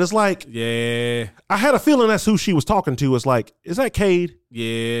saw Somehow. that. It's like Yeah. I had a feeling that's who she was talking to. It's like, is that Cade?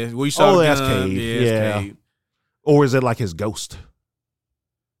 Yeah. We saw Oh, the that's gun. Cade. Yeah, it's Yeah. Cade. Or is it like his ghost?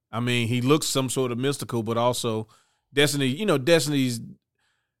 I mean, he looks some sort of mystical, but also Destiny, Destiny's,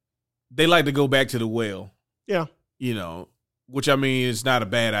 they like to go back to the well. Yeah. Which I mean is not a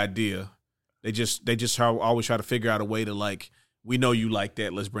bad idea. They just always try to figure out a way to like, we know you like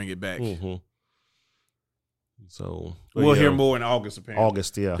that, let's bring it back. Mm-hmm. So We'll hear more in August, apparently.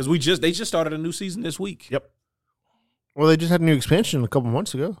 August, yeah. Because they just started a new season this week. Yep. Well, they just had a new expansion a couple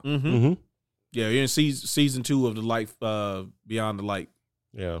months ago. Mm-hmm. Mm-hmm. Yeah, you're in season 2 of the Light, Beyond the Light.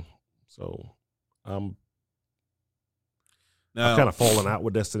 Yeah. So I'm Now, kind of falling out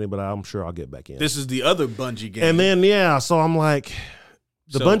with Destiny, but I'm sure I'll get back in. this is the other Bungie game. And then so I'm like,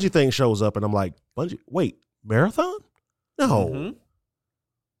 the So- Bungie thing shows up, and I'm like, Bungie, wait, Marathon? No, Mhm.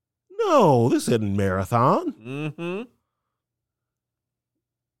 no, this isn't Marathon. Mm-hmm.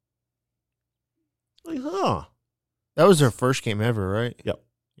 Like, huh? That was their first game ever, right? Yep.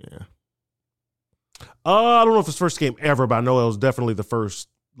 Yeah. I don't know if it's first game ever, but I know it was definitely the first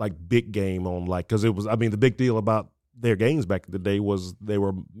like big game on like because it was. I mean, the big deal about their games back in the day was they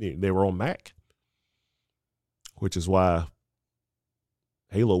were on Mac, which is why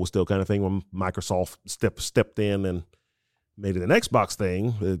Halo was still kind of thing when Microsoft stepped in and made it an Xbox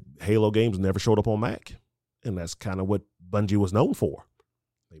thing. Halo games never showed up on Mac, and that's kind of what Bungie was known for.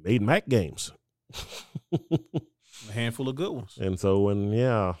 They made Mac games, A handful of good ones. and so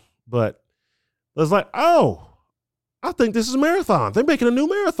but it's like, oh, I think this is Marathon. They're making a new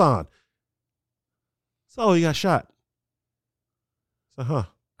Marathon. So he got shot. So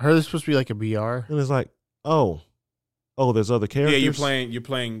I heard this supposed to be like a BR. and it's like, oh, there's other characters. Yeah, you're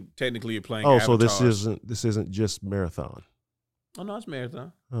playing. Technically, you're playing. Oh, so this avatars. isn't just Marathon. Oh no, it's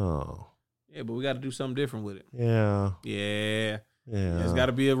Marathon. Oh, Yeah, but we got to do something different with it. yeah, Yeah, yeah. there's got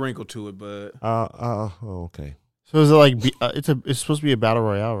to be a wrinkle to it, but Okay. So is it like it's supposed to be a battle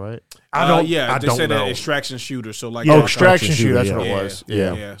royale, right? I don't. Yeah, I they don't said know. that extraction shooter. So like, Yeah, Extraction shooter. That's yeah. what it yeah, was.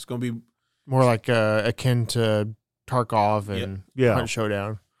 Yeah, Yeah. it's gonna be. More like akin to Tarkov and Yeah. Hunt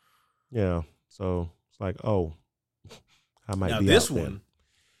Showdown. Yeah. So it's like, oh, I might Now be this out then. one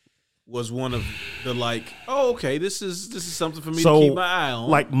was one of the like, oh, okay, this is something for me So, to keep my eye on.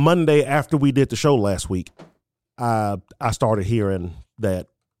 Like Monday after we did the show last week, I started hearing that.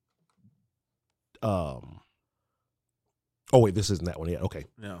 Oh wait, this isn't that one yet. Okay,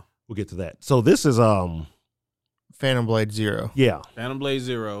 no, we'll get to that. So this is Phantom Blade Zero. yeah, Phantom Blade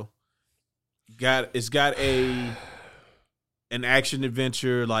Zero. It's got an action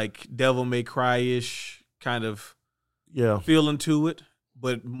adventure like Devil May Cry ish kind of yeah, feeling to it,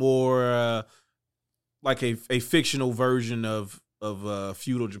 but more like a fictional version of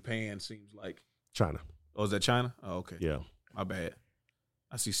feudal Japan. Seems like. China. Oh, is that China? Oh, okay. Yeah, My bad.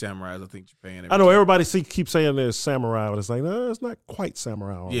 I see samurais. I think Japan. I know everybody keeps saying there's samurai, but it's like no, it's not quite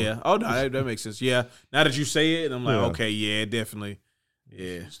samurai. Yeah. Oh no, that makes sense. Yeah. Now that you say it, I'm like, Yeah. okay, yeah, definitely.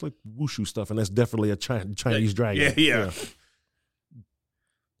 Yeah. It's like wushu stuff, and that's definitely a Chinese dragon. Yeah.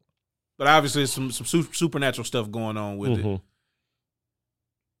 But obviously, there's some supernatural stuff going on with it,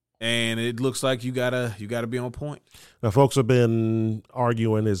 and it looks like you gotta be on point. Now, folks have been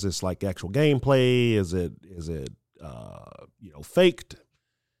arguing: is this like actual gameplay? Is it faked?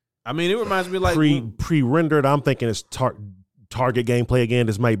 I mean, it reminds me like pre-rendered. I'm thinking it's target gameplay again.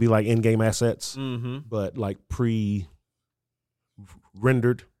 This might be like in-game assets, but like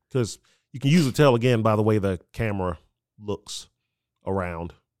pre-rendered, because you can usually tell again by the way the camera looks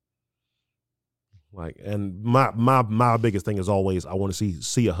around. Like, and my biggest thing is always I want to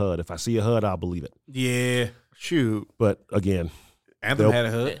see a HUD. If I see a HUD, I'll believe it. Yeah, shoot. But again, Anthem had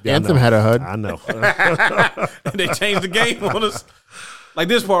a HUD. Anthem had a HUD. I know. And they changed the game on us. Like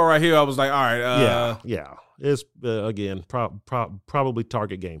this part right here, I was like, all right. Yeah. It's again probably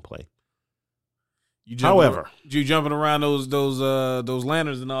target gameplay. You jumping around those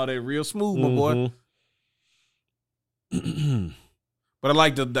lanterns and all that real smooth, my boy. But I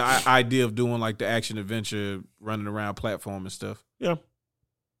like the idea of doing like the action adventure, running around platform and stuff. Yeah.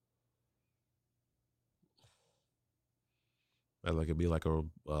 I'd like it be like a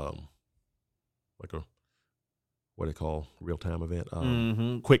what they call real time event.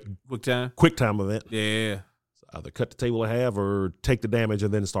 Quick time event. Yeah. So either cut the table in half or take the damage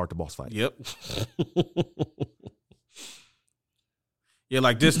and then start the boss fight. Yep. Yeah,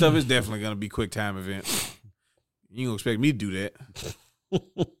 like this stuff is definitely gonna be quick time event. You don't expect me to do that. It's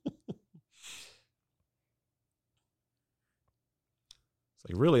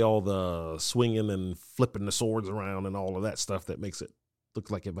like really all the swinging and flipping the swords around and all of that stuff that makes it look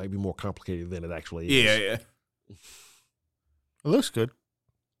like it might be more complicated than it actually is. Yeah. It looks good.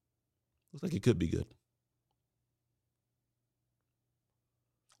 Looks like it could be good.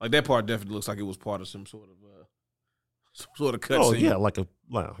 Like that part definitely looks like it was part of some sort of cutscene. Oh yeah, like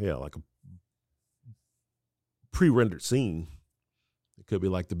a pre-rendered scene. It could be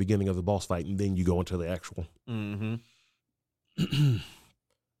like the beginning of the boss fight, and then you go into the actual. We'll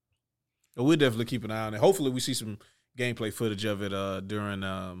definitely keep an eye on it. Hopefully, we see some gameplay footage of it during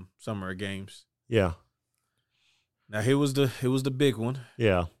Summer Games. Yeah. Now here was the big one.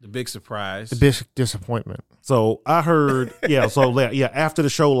 Yeah. The big surprise. The big disappointment. So I heard, after the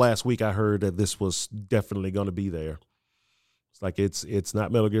show last week, I heard that this was definitely going to be there. It's like it's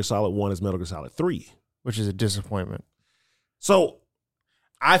not Metal Gear Solid 1, it's Metal Gear Solid 3, which is a disappointment. So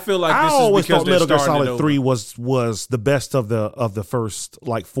I feel like I this always is because thought Metal Gear Solid Solid 3 was the best of the first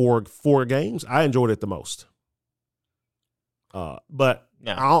like four games. I enjoyed it the most. But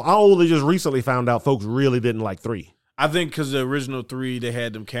I only just recently found out folks really didn't like 3. I think because the original 3, they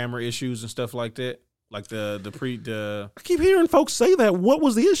had them camera issues and stuff like that. Like the I keep hearing folks say that. What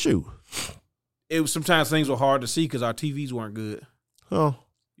was the issue? It was sometimes things were hard to see because our TVs weren't good. Oh,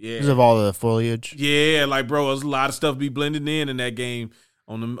 yeah, because of all the foliage. Yeah, like bro, there's a lot of stuff be blended in that game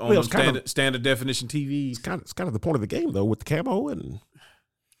on the standard definition TVs. It's kind of the point of the game though, with the camo and.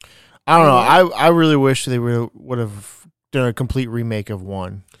 I don't know. I really wish they would have done a complete remake of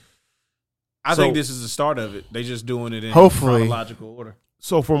 1. I think this is the start of it. They just doing it in hopefully chronological order.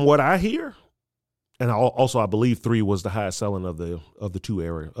 So from what I hear, and also I believe 3 was the highest selling of the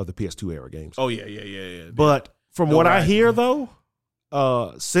PS2 era games. Oh yeah. But from what I hear though,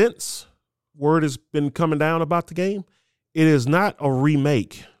 since word has been coming down about the game, it is not a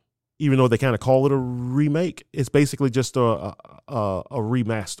remake, even though they kind of call it a remake. It's basically just a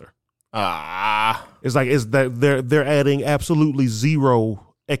remaster. It's that they're adding absolutely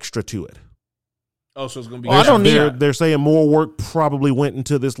zero extra to it. Oh, so it's going to be. Well, I don't need. They're saying more work probably went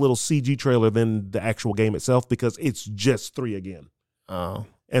into this little CG trailer than the actual game itself because it's just 3 again. Oh,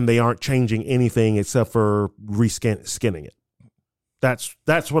 and they aren't changing anything except for skinning it. That's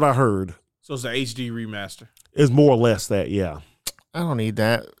what I heard. So it's an HD remaster. It's more or less that, yeah. I don't need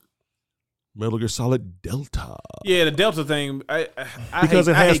that. Metal Gear Solid Delta. Yeah, the Delta thing. Because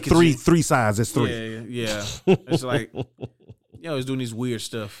it has three sides. It's 3. Yeah. It's like, it's doing these weird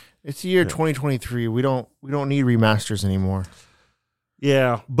stuff. It's the year 2023. We don't need remasters anymore.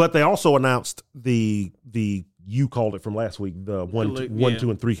 Yeah, but they also announced the you called it from last week, the 1,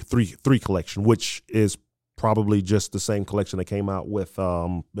 2, and 3 collection, which is probably just the same collection that came out with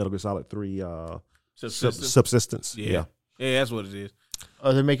Metal Gear Solid 3 Subsistence. Yeah, that's what it is.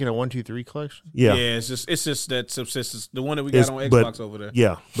 Oh, they're making a 1, 2, 3 collection? Yeah. Yeah, it's just that Subsistence, the one that we got on Xbox over there.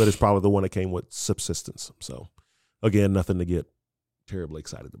 Yeah, but it's probably the one that came with Subsistence. So, again, nothing to get terribly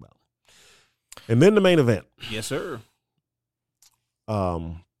excited about. And then the main event. Yes, sir.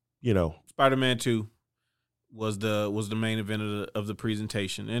 Spider-Man 2 was the main event of the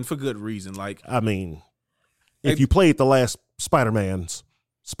presentation, and for good reason. Like, I mean, if you played the last Spider-Mans.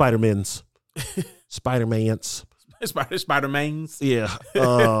 Spider-Mans. Yeah.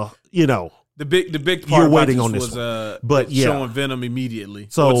 You know. The big part You're about waiting this on this was but yeah. showing Venom immediately.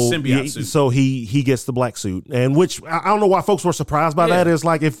 So With the symbiote suit. So he gets the black suit, and which I don't know why folks were surprised by Yeah. that. Is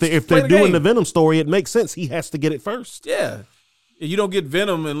like if they're Play the doing game. the Venom story, it makes sense. He has to get it first. Yeah. You don't get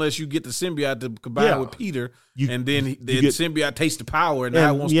Venom unless you get the symbiote to combine Yeah. with Peter, You- and then you the get- symbiote tastes the power, and now it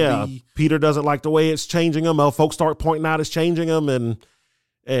And wants yeah, to be. Peter doesn't like the way it's changing him. Folks start pointing out it's changing him, and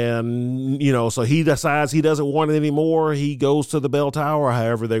you know, so he decides he doesn't want it anymore. He goes to the bell tower,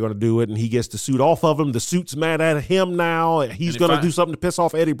 however they're going to do it, and he gets the suit off of him. The suit's mad at him now. He's And going to if do something to piss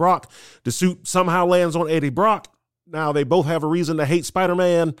off Eddie Brock. The suit somehow lands on Eddie Brock. Now they both have a reason to hate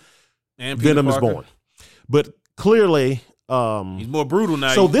Spider-Man. And Peter Venom Parker. is born, but clearly, He's more brutal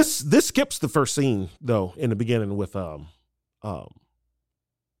now. so this skips the first scene though in the beginning with the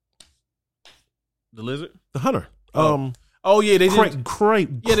lizard. the hunter. Oh yeah, they did.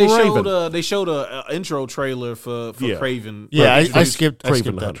 Craven. Yeah, they showed a intro trailer for Yeah. Craven. Yeah, I Craven- skipped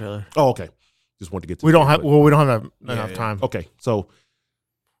Craven the that Hunter. trailer. Oh, okay. Just wanted to get to We the don't have but- enough Yeah. time. Okay, so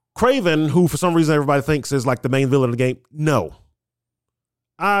Craven, who for some reason everybody thinks is like the main villain of the game, no.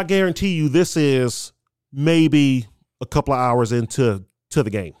 I guarantee you this is maybe a couple of hours into the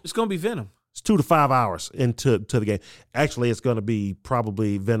game. It's gonna be Venom. It's 2 to 5 hours into the game. Actually, it's going to be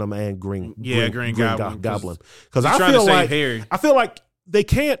probably Venom and Green Goblin. Because He's I trying feel to save like Harry. I feel like they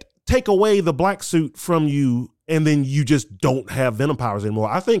can't take away the black suit from you and then you just don't have Venom powers anymore.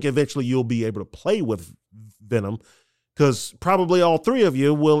 I think eventually you'll be able to play with Venom because probably all three of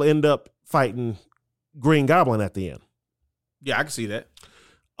you will end up fighting Green Goblin at the end. Yeah, I can see that.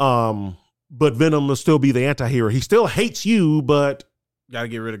 But Venom will still be the anti-hero. He still hates you, but Got to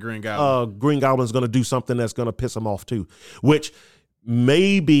get rid of Green Goblin. Green Goblin's going to do something that's going to piss him off too, which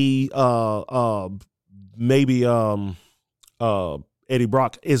maybe Eddie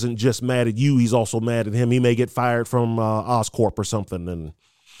Brock isn't just mad at you; he's also mad at him. He may get fired from Oscorp or something, and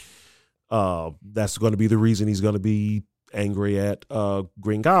that's going to be the reason he's going to be angry at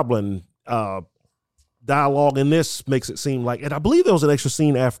Green Goblin. Dialogue in this makes it seem like, and I believe there was an extra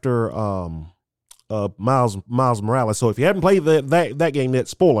scene after Miles Morales. So if you haven't played that game yet,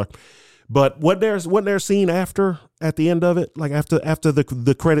 spoiler. But wasn't there a scene after at the end of it, like after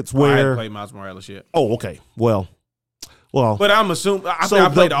the credits I where? haven't played Miles Morales yet. Oh, okay. Well. But I'm assuming I So think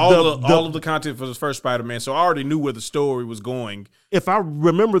I played the- all of the content for the first Spider-Man, so I already knew where the story was going. If I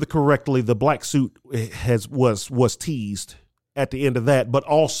remember correctly, the black suit was teased at the end of that, but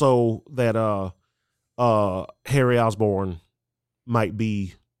also that Harry Osborn might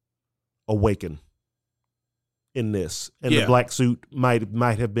be awakened in this, and the black suit might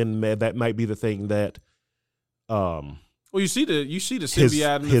have been mad. That might be the thing that. Well, you see the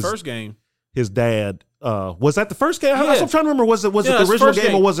symbiote in the first game. His dad was that the first game? Yeah. I'm trying to remember. Was it the it's original first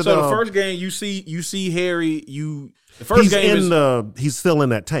game or was it? So the first game you see Harry. The first he's game is he's still in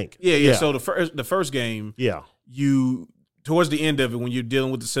that tank. Yeah. So the first game, yeah. you towards the end of it when you're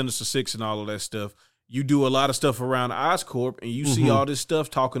dealing with the Sinister Six and all of that stuff, you do a lot of stuff around Oscorp, and you see all this stuff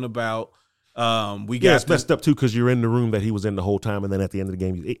talking about. It's messed up too because you're in the room that he was in the whole time, and then at the end of the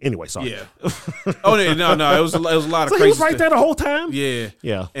game, anyway. Sorry. Yeah. Oh no, it was a lot of So crazy. he was right stuff. there the whole time. Yeah.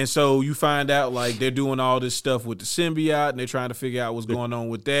 Yeah. And so you find out like they're doing all this stuff with the symbiote, and they're trying to figure out what's going on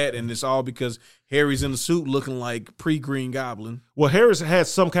with that, and it's all because Harry's in the suit looking like pre-Green Goblin. Well, Harris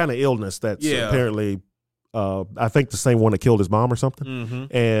has some kind of illness that's apparently, I think the same one that killed his mom or something.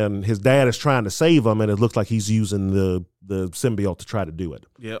 Mm-hmm. And his dad is trying to save him, and it looks like he's using the symbiote to try to do it.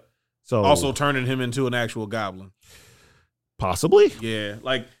 Yep. So Also turning him into an actual goblin. possibly. Yeah.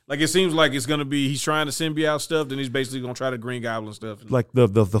 Like it seems like it's gonna be he's trying to symbiote stuff, then he's basically gonna try to Green Goblin stuff. Like the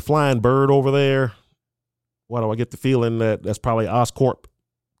flying bird over there. Why do I get the feeling that that's probably Oscorp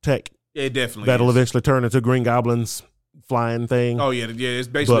tech Yeah, it definitely that'll is. eventually turn into Green Goblin's flying thing? Oh yeah, it's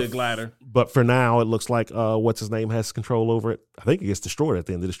basically a glider. But for now, it looks like what's his name has control over it. I think it gets destroyed at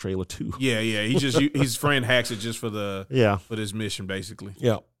the end of this trailer too. Yeah. He just his friend hacks it just for for this mission basically.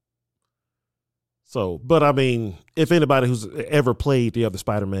 Yeah. So, but I mean, if anybody who's ever played the other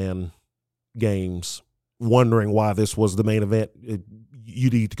Spider-Man games wondering why this was the main event, you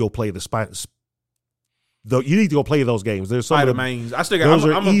need to go play you need to go play those games. There's some of Spider-Mans. I still got. I'm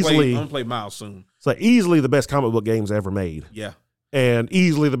gonna play Miles soon. It's like easily the best comic book games ever made, Yeah. and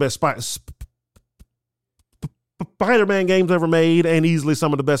easily the best Spider-Man games ever made, and easily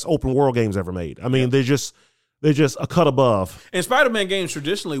some of the best open world games ever made. I mean, they're just a cut above. And Spider-Man games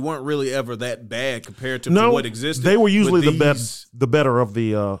traditionally weren't really ever that bad compared to No, what existed. they were usually With the better of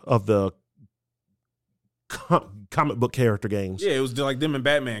the comic book character games. Yeah, it was like them and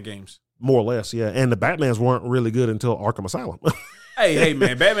Batman games. More or less, yeah. And the Batmans weren't really good until Arkham Asylum. Hey,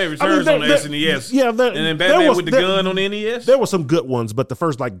 man, Batman Returns on the SNES. Yeah, and then Batman with the gun on the NES. There were some good ones, but the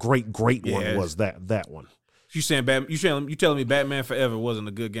first like great one was that one. You saying you telling me Batman Forever wasn't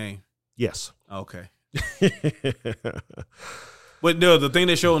a good game? Yes. Okay. But no, the thing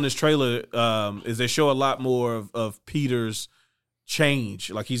they show in this trailer is they show a lot more of Peter's change.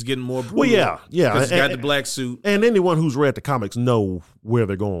 Like he's getting more brutal. Well, yeah. He's got the black suit. And anyone who's read the comics know where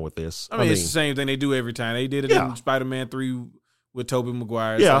they're going with this. I mean, it's the same thing they do every time. They did it in Spider-Man 3 with Tobey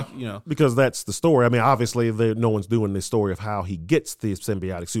Maguire. It's like, because that's the story. I mean, obviously, no one's doing the story of how he gets the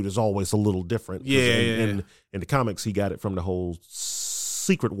symbiotic suit is always a little different. In the comics, he got it from the whole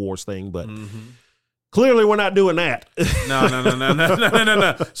Secret Wars thing, but clearly we're not doing that.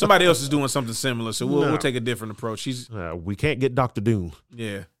 No. Somebody else is doing something similar, so we'll take a different approach. We can't get Dr. Doom.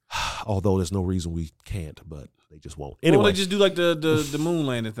 Yeah. Although there's no reason we can't, but they just won't. Anyway, they just do like the moon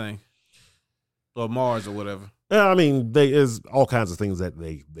landing thing. Or Mars or whatever. I mean, there's all kinds of things that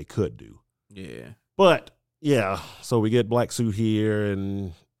they could do. Yeah. But, yeah, so we get Black Suit here,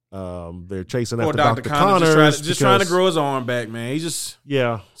 and they're chasing after Dr. Connors. Just trying to grow his arm back, man. He just...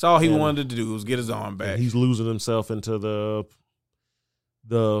 Yeah. That's all he wanted to do was get his arm back. He's losing himself into the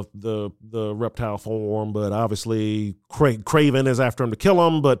reptile form, but obviously Craven is after him to kill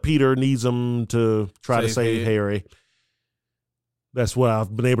him, but Peter needs him to try to save Harry. That's what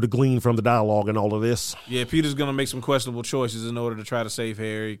I've been able to glean from the dialogue and all of this. Yeah, Peter's going to make some questionable choices in order to try to save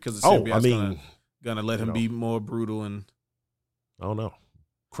Harry because the symbiote's going to let him be more brutal. And I don't know.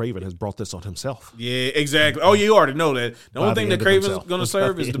 Craven has brought this on himself. Yeah, exactly. Oh, you already know that. The only thing that Craven's going to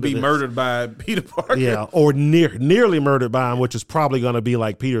serve is to be murdered by Peter Parker. Yeah, or nearly murdered by him, which is probably going to be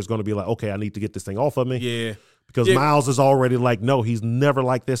like Peter's going to be like, okay, I need to get this thing off of me. Yeah. Because Miles is already like, no, he's never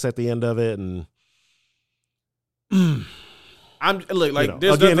like this at the end of it. And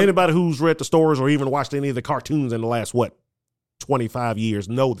anybody who's read the stories or even watched any of the cartoons in the last 25 years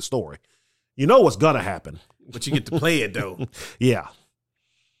know the story. You know what's gonna happen, but you get to play it though. Yeah.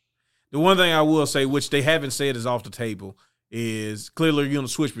 The one thing I will say, which they haven't said is off the table, is clearly you're gonna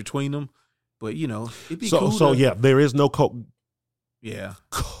switch between them. But it'd be cool. So there is no co-op,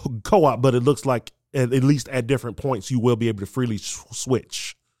 but it looks like at least at different points you will be able to freely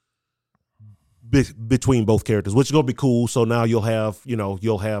switch between both characters, which is gonna be cool. So now you'll have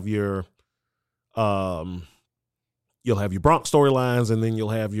your Bronx storylines, and then you'll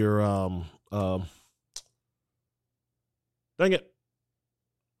have your dang it,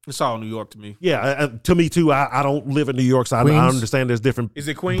 it's all New York to me. Yeah, to me too. I don't live in New York, so I understand there's different. Is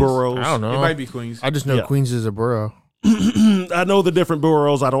it Queens? Boroughs? I don't know. It might be Queens. I just know Queens is a borough. I know the different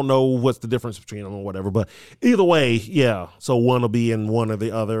boroughs. I don't know what's the difference between them or whatever. But either way, yeah. So one will be in one or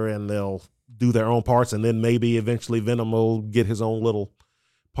the other, and they'll do their own parts, and then maybe eventually Venom will get his own little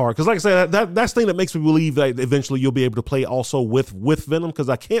part. Because like I said, that's the thing that makes me believe that eventually you'll be able to play also with Venom, because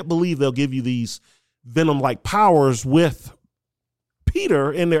I can't believe they'll give you these Venom-like powers with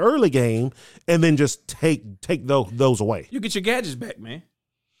Peter in the early game and then just take those away. You get your gadgets back, man.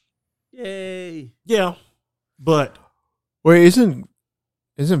 Yay. Yeah, but... Wait, isn't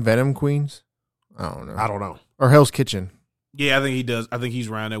Venom Queens? I don't know. Or Hell's Kitchen. Yeah, I think he does. I think he's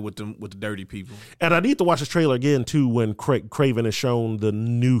around there with the dirty people. And I need to watch this trailer again too when Craven is shown the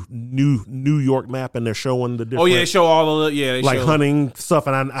New York map, and they're showing the different. Oh yeah, they show all of it. Yeah, hunting stuff,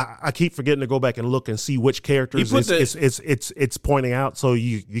 and I keep forgetting to go back and look and see which characters it's pointing out, so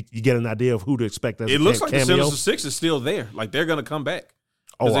you get an idea of who to expect as it a looks like cameo. the Sinister Six is still there. Like they're gonna come back.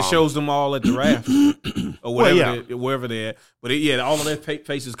 Because it shows them all at the raft or whatever, wherever they're at. But all of their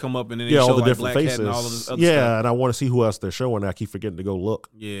faces come up, and then they show all the like different Black faces. Cat and all of this other stuff. Yeah, and I want to see who else they're showing. I keep forgetting to go look.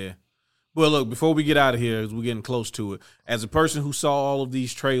 Yeah. Well, look, before we get out of here, as we're getting close to it, as a person who saw all of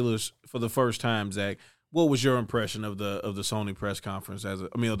these trailers for the first time, Zach, what was your impression of the Sony press conference?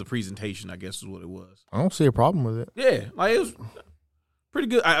 Of the presentation, I guess is what it was. I don't see a problem with it. Yeah, like it was pretty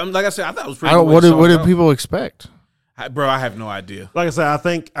good. Like I said, I thought it was pretty good. What did people expect? Bro, I have no idea. Like I said, I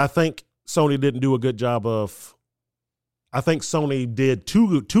think Sony didn't do a good job of. I think Sony did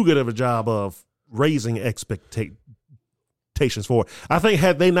too good of a job of raising expectations for it. I think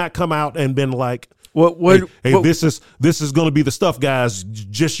had they not come out and been like, this is going to be the stuff, guys.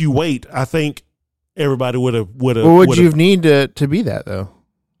 Just you wait. I think everybody would have. What would you need to be that though?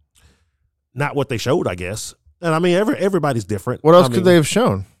 Not what they showed, I guess. And I mean, everybody's different. What else could they have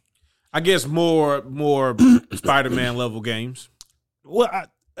shown? I guess more Spider-Man level games. Well,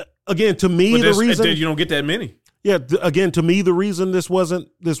 again, to me, the reason you don't get that many. Yeah, again, to me, the reason this wasn't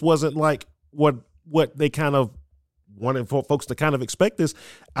like what they kind of wanted for folks to kind of expect this,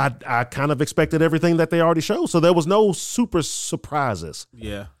 I kind of expected everything that they already showed. So there was no super surprises.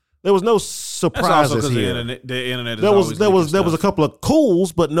 Yeah. There was no surprises here. The internet is there was a couple of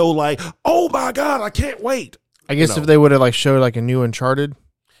cools, but no like, oh my God, I can't wait. I guess if they would have like showed like a new Uncharted.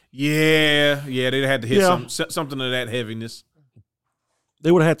 Yeah, they'd had to hit something of that heaviness.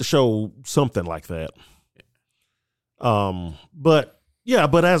 They would have had to show something like that. But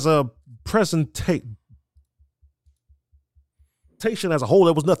as a presentation as a whole,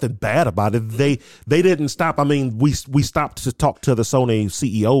 there was nothing bad about it. They didn't stop. I mean, we stopped to talk to the Sony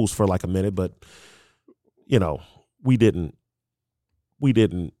CEOs for like a minute, but we didn't.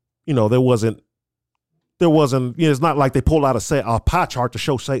 There wasn't. It's not like they pulled out a pie chart to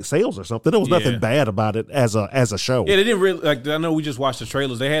show sales or something. There was nothing bad about it as a show. Yeah, they didn't really like. I know we just watched the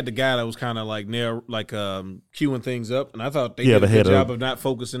trailers. They had the guy that was kind of like queuing things up, and I thought they did a good job of not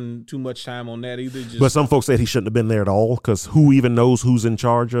focusing too much time on that either. But some folks said he shouldn't have been there at all because who even knows who's in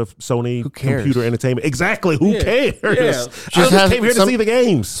charge of Sony Computer Entertainment? Exactly. Who cares? Yeah. I just came here to see the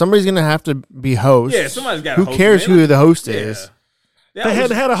games. Somebody's gonna have to be host. Yeah, somebody's got. Who cares who the host is? They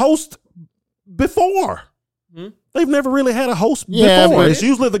hadn't had a host before. They've never really had a host before. But it's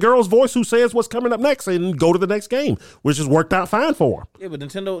usually the girl's voice who says what's coming up next and go to the next game, which has worked out fine for them. Yeah, but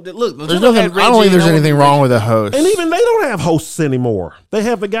Nintendo, look, there's nothing. I don't think there's anything wrong with a host. And even they don't have hosts anymore. They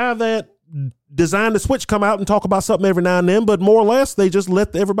have the guy that designed the Switch come out and talk about something every now and then, but more or less they just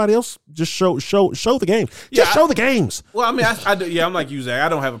let everybody else just show the game. Show the games. Well, I mean, I'm like you, Zach. I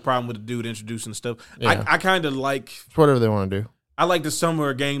don't have a problem with the dude introducing stuff. Yeah. I kind of like it's whatever they want to do. I like the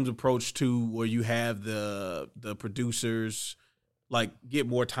Summer Games approach too, where you have the producers like get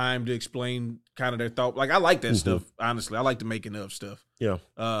more time to explain kind of their thought. Like I like that stuff. Honestly, I like the making of stuff. Yeah.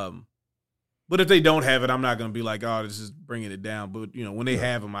 But if they don't have it, I'm not going to be like, oh, this is bringing it down. But when they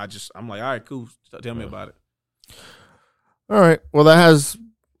have them, I'm like, all right, cool. Tell me about it. All right. Well, that has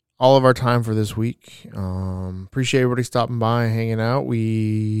all of our time for this week. Appreciate everybody stopping by and hanging out.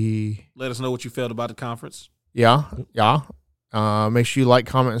 Let us know what you felt about the conference. Yeah. Make sure you like,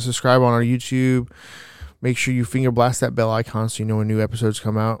 comment, and subscribe on our YouTube. Make sure you finger blast that bell icon so you know when new episodes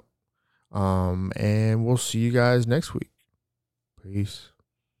come out. And we'll see you guys next week. Peace.